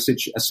it being a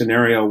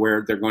scenario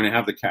where they're going to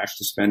have the cash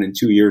to spend in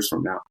 2 years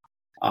from now.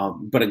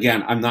 But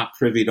again, I'm not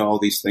privy to all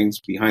these things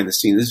behind the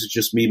scenes. This is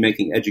just me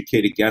making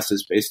educated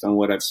guesses based on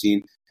what I've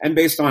seen and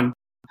based on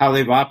how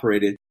they've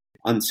operated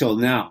until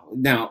now.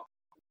 Now,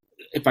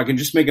 if I can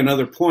just make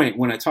another point,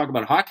 when I talk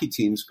about hockey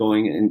teams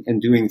going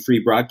and doing free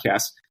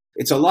broadcasts,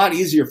 it's a lot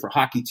easier for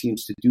hockey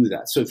teams to do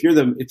that. So if you're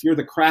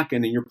the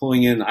Kraken and you're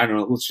pulling in, I don't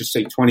know, let's just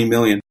say 20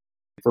 million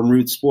from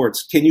Root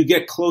Sports, can you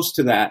get close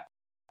to that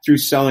through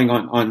selling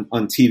on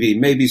TV?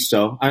 Maybe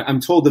so. I'm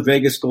told the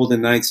Vegas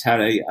Golden Knights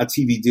had a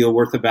TV deal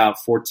worth about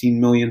 14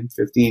 million,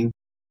 15,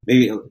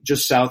 maybe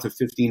just south of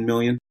 15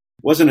 million.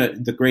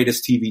 Wasn't the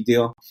greatest TV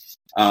deal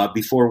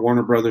before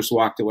Warner Brothers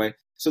walked away.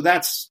 So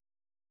that's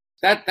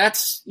not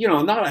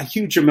a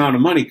huge amount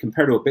of money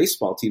compared to a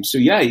baseball team. So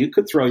yeah, you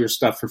could throw your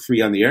stuff for free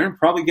on the air and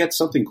probably get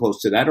something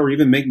close to that, or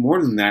even make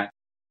more than that.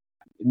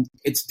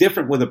 It's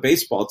different with a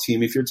baseball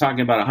team. If you're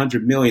talking about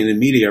 100 million in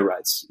media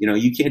rights,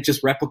 you can't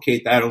just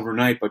replicate that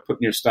overnight by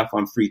putting your stuff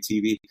on free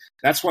TV.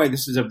 That's why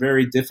this is a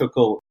very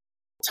difficult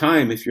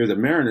time if you're the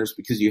Mariners,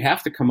 because you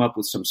have to come up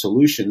with some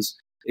solutions.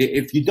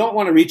 If you don't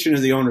want to reach into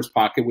the owner's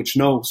pocket, which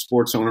no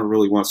sports owner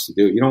really wants to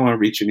do, you don't want to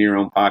reach into your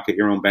own pocket,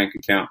 your own bank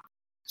account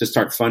to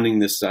start funding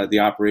the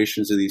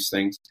operations of these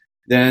things,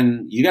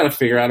 then you got to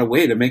figure out a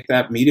way to make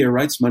that media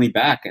rights money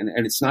back. And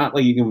it's not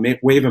like you can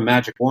wave a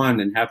magic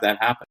wand and have that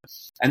happen.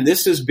 And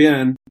this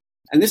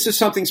is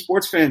something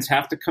sports fans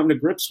have to come to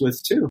grips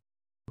with too.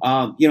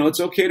 It's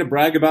okay to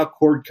brag about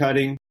cord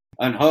cutting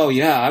and, oh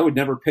yeah, I would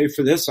never pay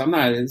for this.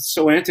 It's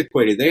so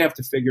antiquated. They have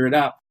to figure it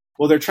out.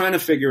 Well, they're trying to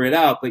figure it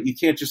out, but you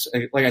can't just,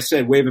 like I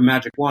said, wave a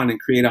magic wand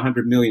and create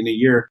 100 million a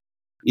year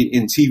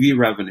in TV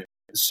revenue.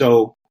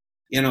 So,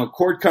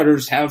 cord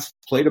cutters have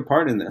played a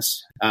part in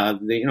this.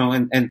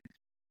 And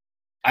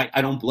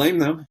I don't blame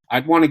them.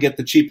 I'd want to get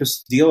the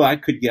cheapest deal I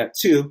could get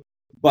too,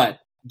 but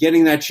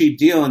getting that cheap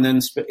deal and then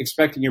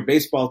expecting your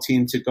baseball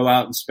team to go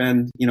out and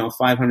spend,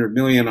 500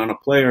 million on a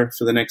player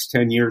for the next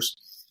 10 years,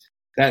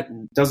 that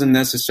doesn't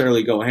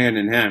necessarily go hand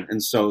in hand.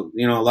 And so,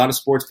 a lot of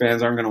sports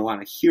fans aren't going to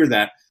want to hear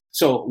that.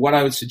 So what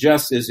I would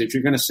suggest is if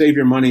you're going to save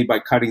your money by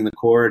cutting the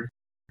cord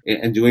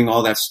and doing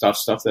all that stuff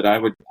that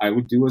I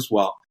would do as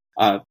well,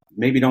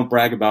 maybe don't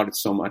brag about it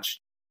so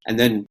much and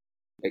then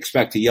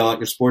expect to yell at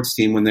your sports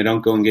team when they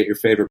don't go and get your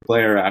favorite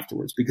player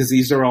afterwards, because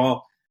these are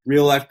all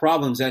real life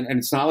problems. And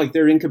it's not like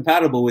they're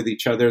incompatible with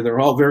each other. They're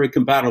all very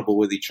compatible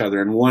with each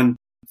other, and one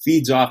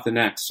feeds off the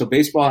next. So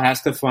baseball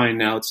has to find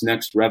now its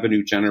next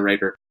revenue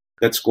generator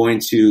that's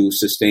going to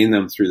sustain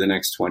them through the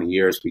next 20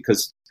 years,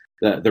 because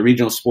the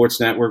regional sports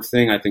network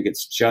thing, I think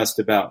it's just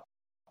about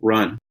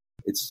run.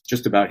 It's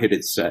just about hit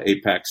its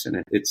apex,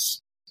 and it's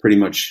pretty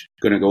much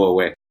going to go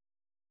away.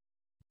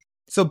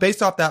 So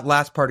based off that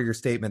last part of your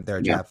statement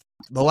there, Geoff,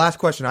 the last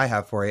question I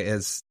have for you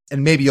is,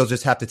 and maybe you'll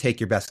just have to take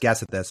your best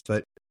guess at this,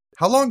 but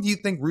how long do you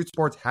think Root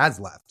Sports has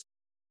left?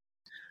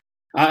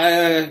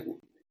 As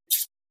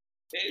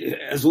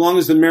long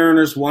as the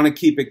Mariners want to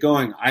keep it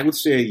going, I would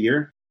say a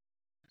year.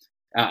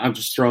 I'm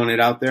just throwing it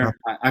out there.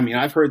 Sure. I mean,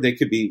 I've heard they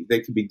could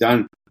be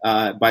done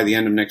by the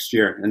end of next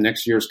year, and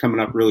next year is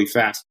coming up really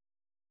fast.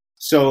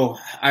 So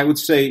I would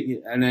say,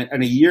 and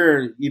a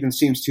year even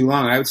seems too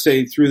long. I would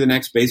say through the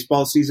next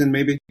baseball season,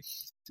 maybe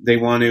they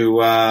want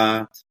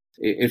to,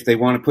 if they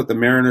want to put the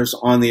Mariners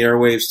on the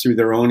airwaves through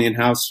their own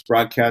in-house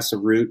broadcast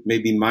of Root,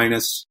 maybe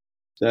minus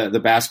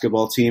the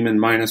basketball team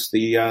and minus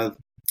the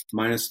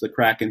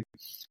Kraken.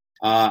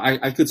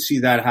 I could see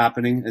that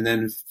happening, and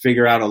then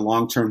figure out a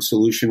long-term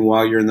solution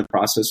while you're in the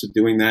process of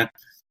doing that.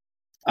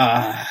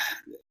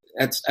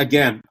 That's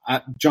again,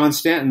 John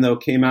Stanton though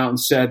came out and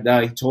said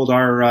he told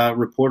our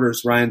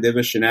reporters Ryan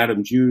Divish and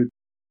Adam Jude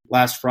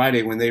last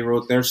Friday when they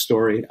wrote their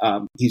story.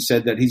 He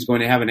said that he's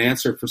going to have an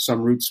answer for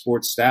some Root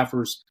Sports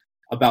staffers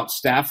about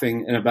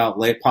staffing and about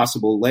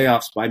possible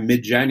layoffs by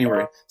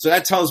mid-January. So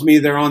that tells me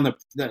they're on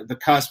the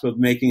cusp of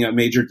making a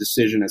major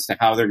decision as to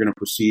how they're going to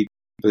proceed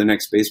for the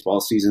next baseball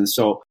season.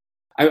 So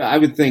I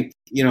would think,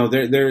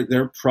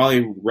 they're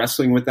probably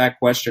wrestling with that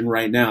question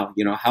right now.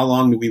 How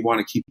long do we want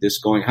to keep this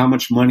going? How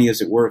much money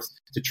is it worth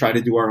to try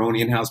to do our own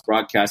in-house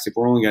broadcast if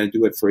we're only going to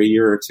do it for a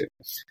year or two?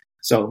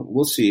 So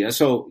we'll see.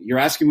 So you're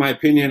asking my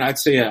opinion. I'd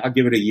say I'll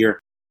give it a year.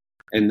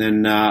 And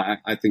then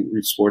I think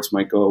Root Sports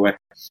might go away.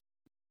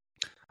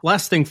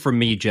 Last thing from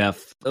me,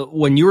 Geoff,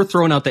 when you were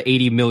throwing out the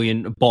 $80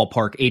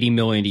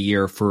 million a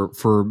year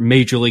for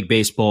Major League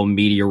Baseball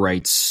media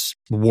rights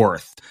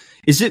worth,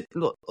 is it,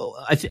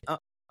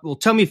 well,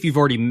 tell me if you've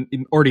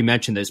already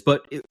mentioned this,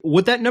 but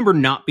would that number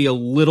not be a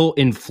little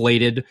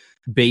inflated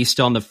based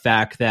on the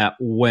fact that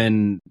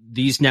when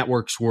these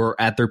networks were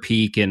at their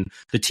peak and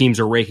the teams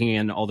are raking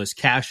in all this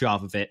cash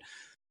off of it,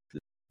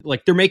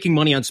 like they're making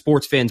money on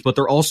sports fans, but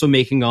they're also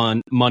making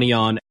money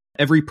on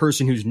every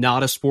person who's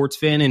not a sports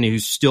fan and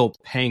who's still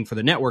paying for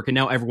the network. And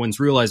now everyone's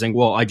realizing,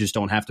 well, I just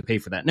don't have to pay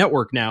for that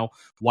network now.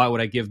 Why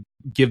would I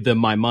give them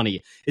my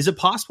money? Is it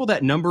possible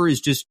that number is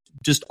just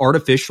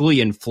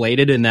artificially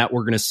inflated and that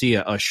we're going to see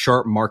a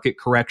sharp market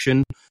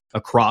correction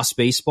across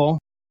baseball?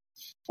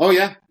 Oh,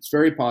 yeah, it's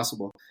very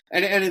possible.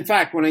 And in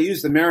fact, when I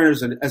use the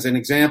Mariners as an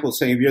example,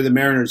 saying if you're the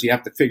Mariners, you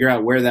have to figure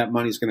out where that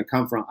money is going to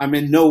come from. I'm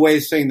in no way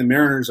saying the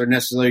Mariners are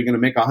necessarily going to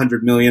make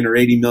 $100 million or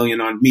 $80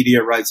 million on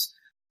media rights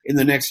in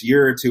the next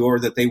year or two, or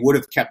that they would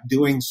have kept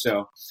doing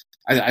so.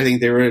 I think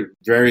they were at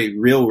very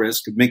real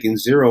risk of making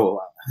 $0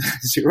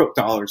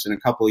 in a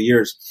couple of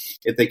years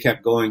if they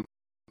kept going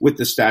with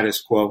the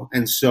status quo.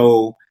 And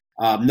so,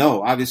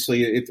 no,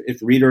 obviously, if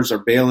readers are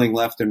bailing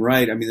left and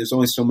right, I mean, there's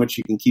only so much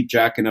you can keep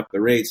jacking up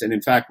the rates. And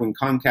in fact, when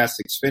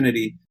Comcast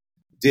Xfinity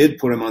did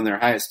put them on their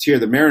highest tier,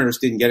 the Mariners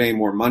didn't get any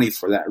more money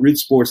for that. Root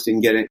Sports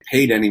didn't get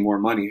paid any more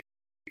money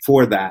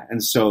for that.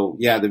 And so,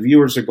 yeah, the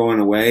viewers are going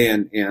away,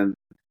 and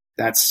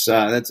that's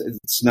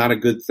it's not a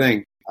good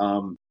thing.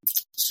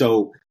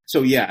 So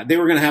yeah, they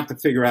were going to have to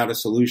figure out a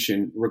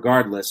solution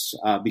regardless,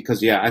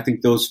 because yeah, I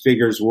think those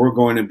figures were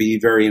going to be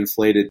very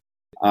inflated,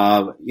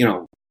 a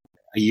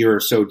year or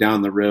so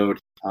down the road,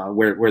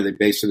 where they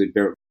basically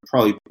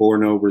probably bore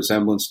no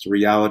resemblance to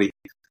reality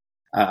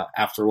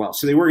after a while.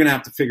 So they were going to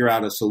have to figure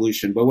out a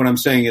solution. But what I'm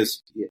saying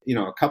is,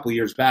 a couple of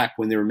years back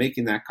when they were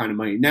making that kind of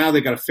money, now they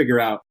got to figure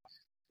out,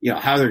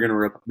 how they're going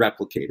to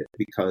replicate it,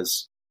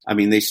 because I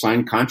mean, they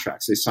signed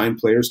contracts. They signed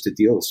players to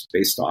deals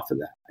based off of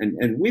that.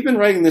 And we've been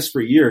writing this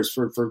for years,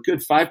 for a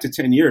good 5 to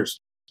 10 years,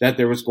 that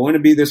there was going to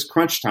be this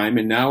crunch time.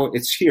 And now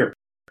it's here,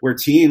 where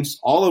teams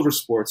all over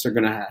sports are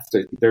going to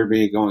they're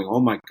going, oh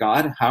my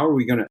God, how are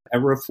we going to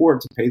ever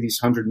afford to pay these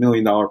 $100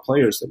 million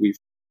players that we've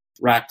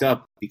racked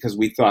up because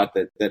we thought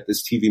that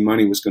this TV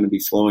money was going to be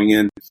flowing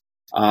in,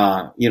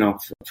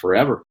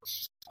 forever.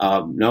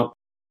 No,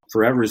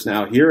 forever is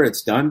now here.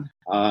 It's done.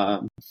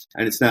 And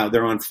it's now,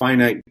 they're on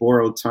finite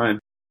borrowed time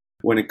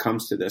when it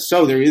comes to this.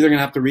 So they're either going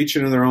to have to reach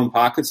into their own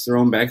pockets, their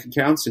own bank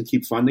accounts, and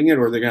keep funding it,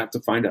 or they're going to have to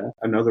find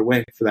another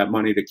way for that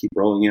money to keep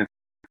rolling in.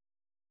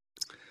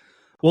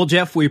 Well,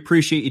 Geoff, we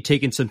appreciate you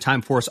taking some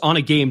time for us on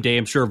a game day.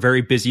 I'm sure a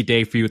very busy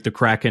day for you with the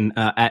Kraken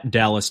at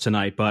Dallas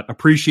tonight, but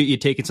appreciate you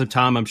taking some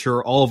time. I'm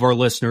sure all of our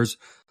listeners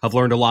have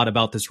learned a lot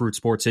about this Root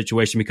Sports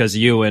situation because of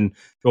you, and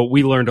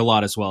we learned a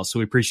lot as well. So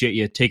we appreciate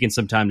you taking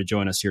some time to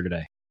join us here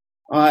today.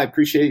 I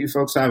appreciate you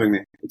folks having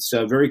me. It's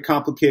a very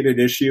complicated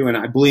issue,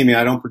 and believe me,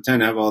 I don't pretend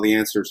to have all the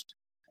answers.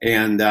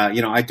 And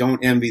I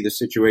don't envy the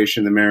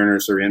situation the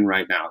Mariners are in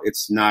right now.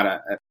 It's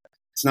not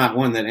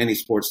one that any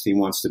sports team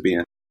wants to be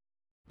in.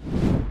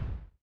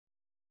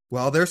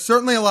 Well, there's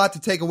certainly a lot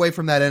to take away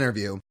from that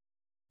interview.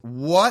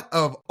 What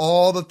of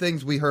all the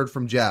things we heard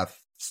from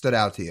Geoff stood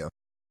out to you?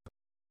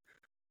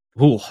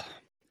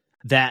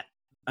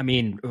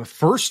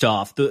 First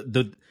off,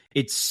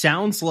 it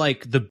sounds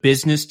like the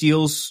business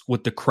deals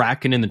with the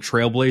Kraken and the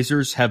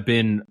Trailblazers have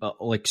been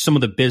like some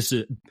of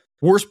the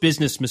worst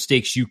business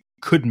mistakes you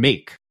could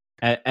make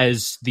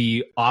as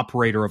the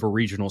operator of a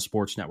regional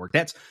sports network.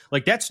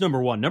 That's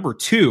number one. Number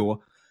two,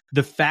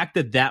 the fact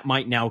that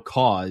might now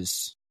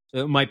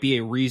might be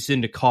a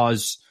reason to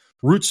cause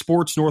Root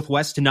Sports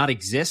Northwest to not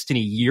exist in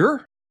a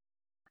year.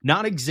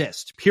 Not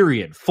exist,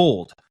 period.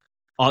 Fold.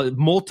 A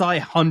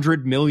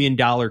multi-$100 million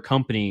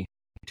company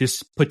to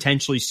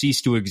potentially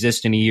cease to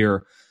exist in a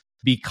year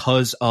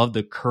because of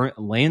the current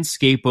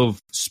landscape of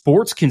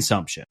sports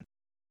consumption.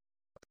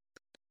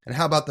 And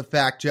how about the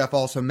fact Geoff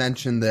also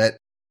mentioned that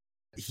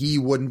he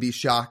wouldn't be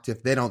shocked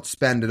if they don't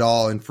spend it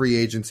all in free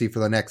agency for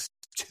the next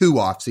 2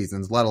 off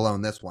seasons, let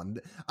alone this one.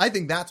 I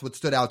think that's what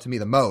stood out to me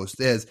the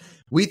most is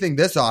we think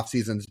this off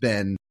season's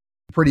been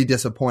pretty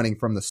disappointing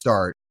from the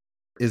start.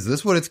 Is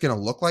this what it's going to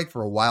look like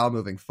for a while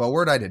moving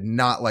forward? I did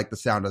not like the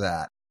sound of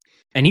that.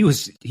 And he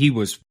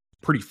was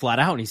pretty flat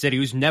out, and he said he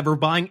was never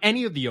buying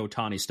any of the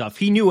Ohtani stuff.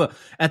 He knew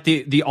at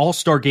the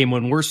All-Star game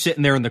when we're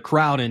sitting there in the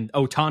crowd and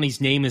Ohtani's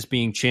name is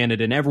being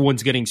chanted and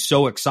everyone's getting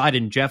so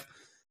excited, and Geoff,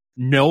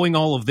 knowing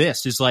all of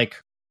this, is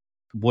like,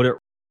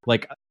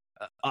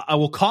 I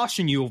will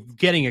caution you of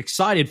getting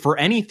excited for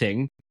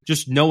anything,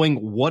 just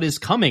knowing what is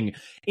coming.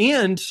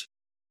 And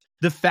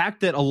the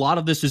fact that a lot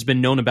of this has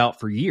been known about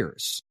for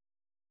years.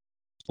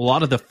 a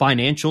lot of the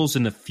financials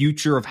and the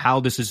future of how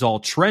this is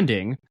all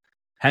trending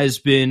has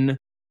been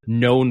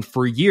known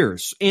for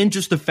years. And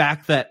just the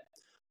fact that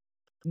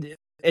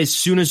as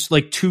soon as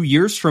like 2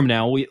 years from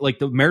now,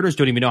 the Mariners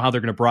don't even know how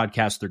they're going to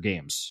broadcast their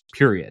games,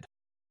 period.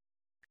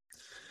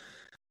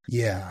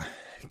 Yeah.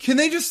 Can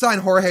they just sign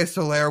Jorge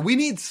Soler? We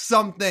need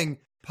something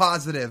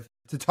positive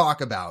to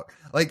talk about.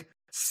 Like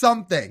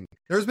something.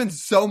 There's been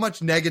so much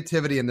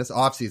negativity in this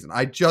offseason.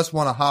 I just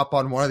want to hop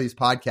on one of these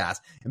podcasts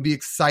and be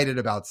excited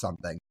about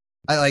something.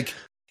 I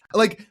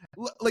like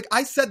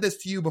I said this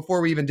to you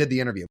before we even did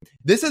the interview.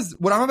 This is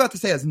what I'm about to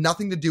say has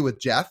nothing to do with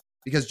Geoff,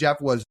 because Geoff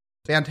was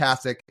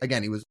fantastic.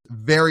 Again, he was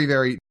very,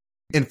 very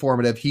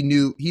informative. He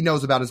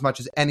knows about as much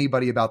as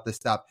anybody about this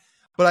stuff.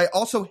 But I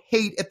also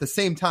hate at the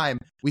same time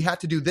we had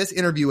to do this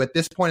interview at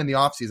this point in the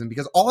offseason,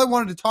 because all I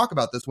wanted to talk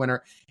about this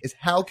winter is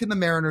how can the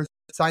Mariners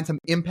sign some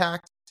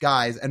impact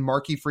guys and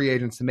marquee free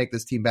agents to make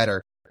this team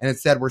better. And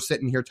instead, we're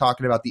sitting here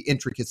talking about the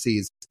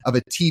intricacies of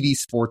a TV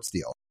sports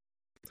deal.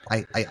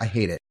 I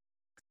hate it.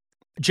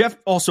 Geoff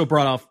also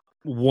brought off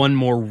one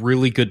more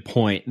really good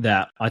point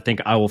that I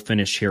think I will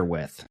finish here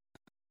with.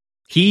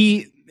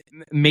 He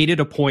made it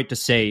a point to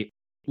say,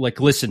 like,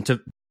 listen,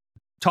 to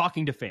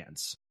talking to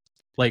fans,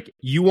 like,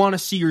 you want to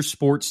see your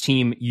sports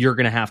team, you're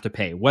going to have to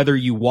pay, whether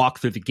you walk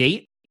through the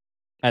gate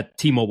at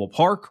T-Mobile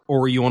Park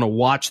or you want to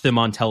watch them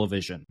on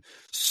television.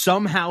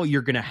 Somehow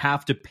you're going to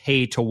have to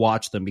pay to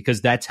watch them,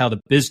 because that's how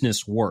the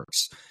business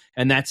works.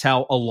 And that's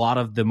how a lot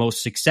of the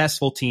most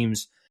successful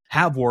teams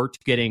have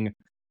worked, getting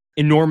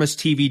enormous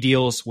TV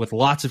deals with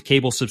lots of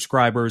cable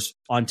subscribers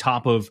on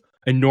top of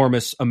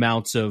enormous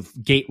amounts of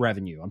gate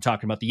revenue. I'm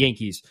talking about the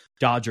Yankees,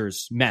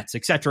 Dodgers, Mets,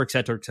 et cetera, et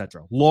cetera, et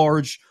cetera.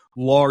 Large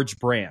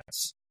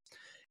brands.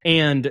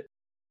 And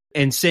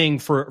saying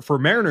for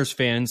Mariners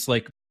fans,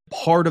 like,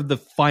 part of the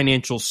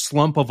financial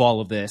slump of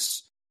all of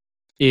this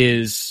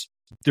is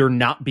there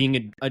not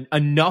being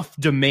enough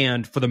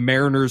demand for the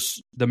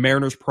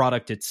Mariners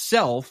product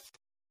itself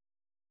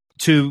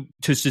to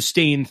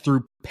sustain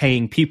through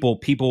paying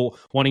people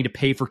wanting to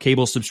pay for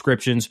cable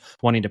subscriptions,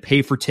 wanting to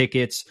pay for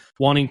tickets,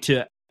 wanting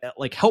to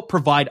like help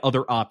provide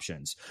other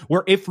options.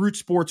 Where if Root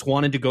Sports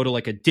wanted to go to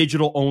like a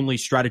digital only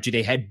strategy,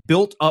 they had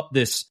built up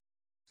this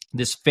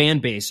fan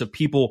base of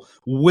people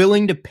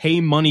willing to pay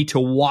money to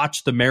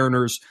watch the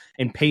Mariners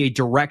and pay a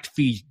direct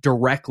fee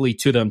directly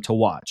to them to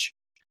watch.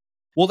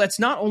 Well, that's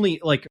not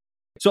only like,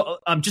 so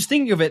I'm just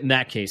thinking of it in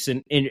that case.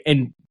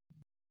 And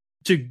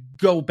to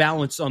go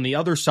balance on the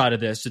other side of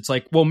this, it's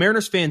like, well,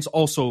 Mariners fans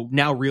also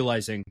now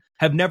realizing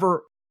have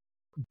never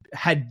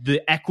had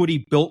the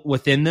equity built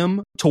within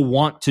them to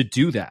want to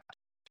do that.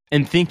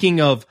 And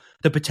thinking of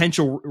the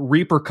potential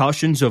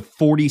repercussions of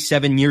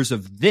 47 years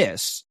of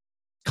this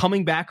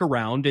coming back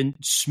around and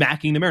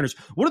smacking the Mariners.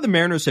 What if the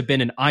Mariners have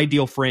been an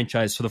ideal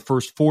franchise for the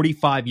first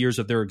 45 years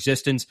of their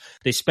existence?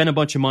 They spent a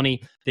bunch of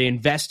money. They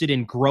invested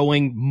in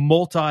growing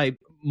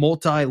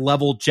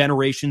multi-level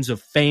generations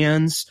of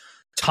fans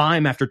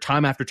time after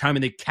time after time,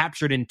 and they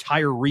captured an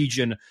entire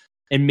region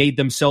and made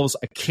themselves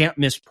a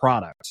can't-miss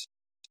product.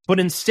 But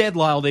instead,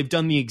 Lyle, they've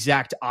done the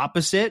exact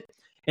opposite,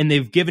 and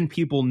they've given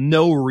people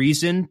no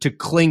reason to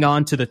cling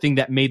on to the thing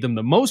that made them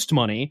the most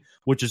money,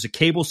 which is a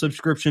cable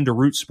subscription to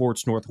Root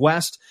Sports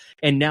Northwest.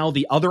 And now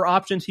the other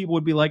options, people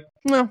would be like,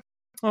 no,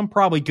 I'm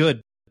probably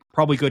good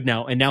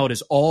now. And now it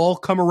has all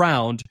come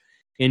around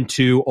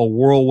into a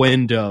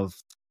whirlwind of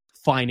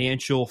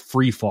financial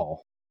freefall.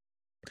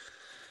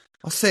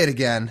 I'll say it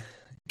again.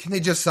 Can they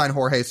just sign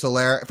Jorge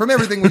Soler? From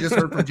everything we just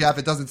heard from Geoff,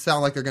 it doesn't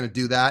sound like they're going to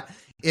do that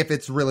if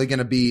it's really going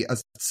to be a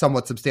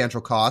somewhat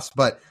substantial cost.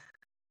 But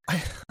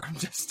I'm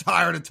just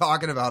tired of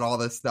talking about all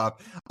this stuff.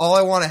 All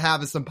I want to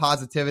have is some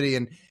positivity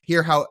and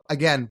hear how,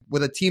 again,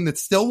 with a team that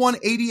still won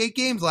 88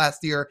 games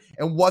last year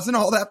and wasn't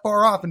all that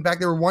far off. In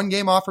fact, they were one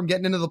game off from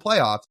getting into the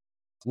playoffs,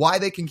 why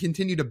they can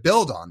continue to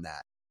build on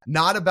that.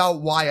 Not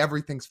about why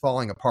everything's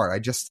falling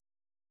apart.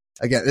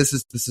 Again, this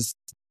is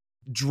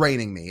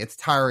draining me. It's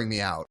tiring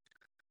me out.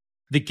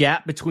 The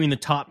gap between the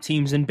top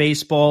teams in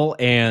baseball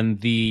and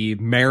the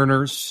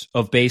Mariners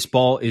of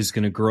baseball is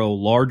going to grow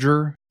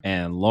larger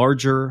and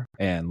larger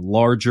and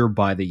larger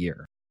by the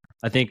year.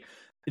 I think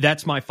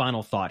that's my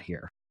final thought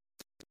here.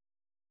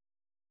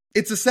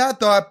 It's a sad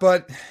thought,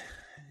 but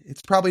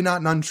it's probably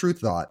not an untruth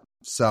thought.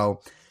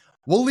 So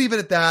we'll leave it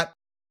at that.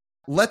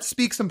 Let's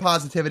speak some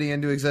positivity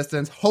into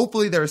existence.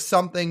 Hopefully there's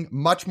something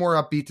much more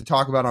upbeat to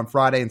talk about on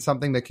Friday and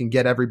something that can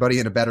get everybody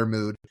in a better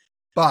mood.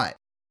 But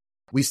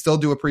we still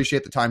do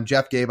appreciate the time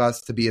Geoff gave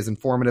us to be as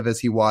informative as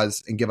he was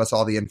and give us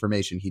all the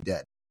information he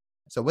did.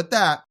 So with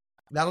that,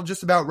 that'll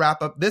just about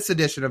wrap up this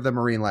edition of the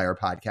Marine Layer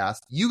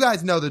podcast. You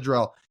guys know the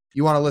drill.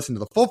 You want to listen to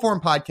the full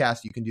form podcast,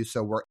 you can do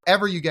so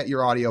wherever you get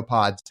your audio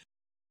pods.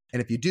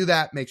 And if you do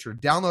that, make sure to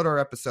download our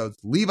episodes,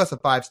 leave us a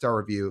 5-star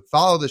review,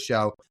 follow the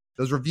show.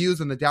 Those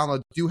reviews and the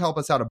downloads do help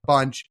us out a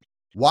bunch.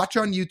 Watch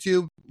on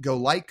YouTube, go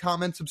like,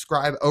 comment,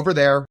 subscribe over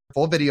there,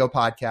 full video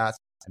podcast.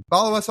 And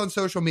follow us on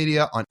social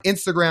media on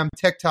Instagram,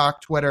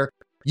 TikTok, Twitter,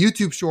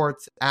 YouTube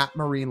Shorts at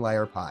Marine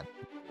Layer Pod.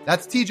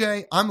 That's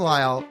TJ. I'm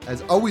Lyle.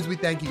 As always, we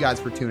thank you guys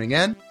for tuning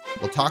in.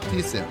 We'll talk to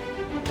you soon.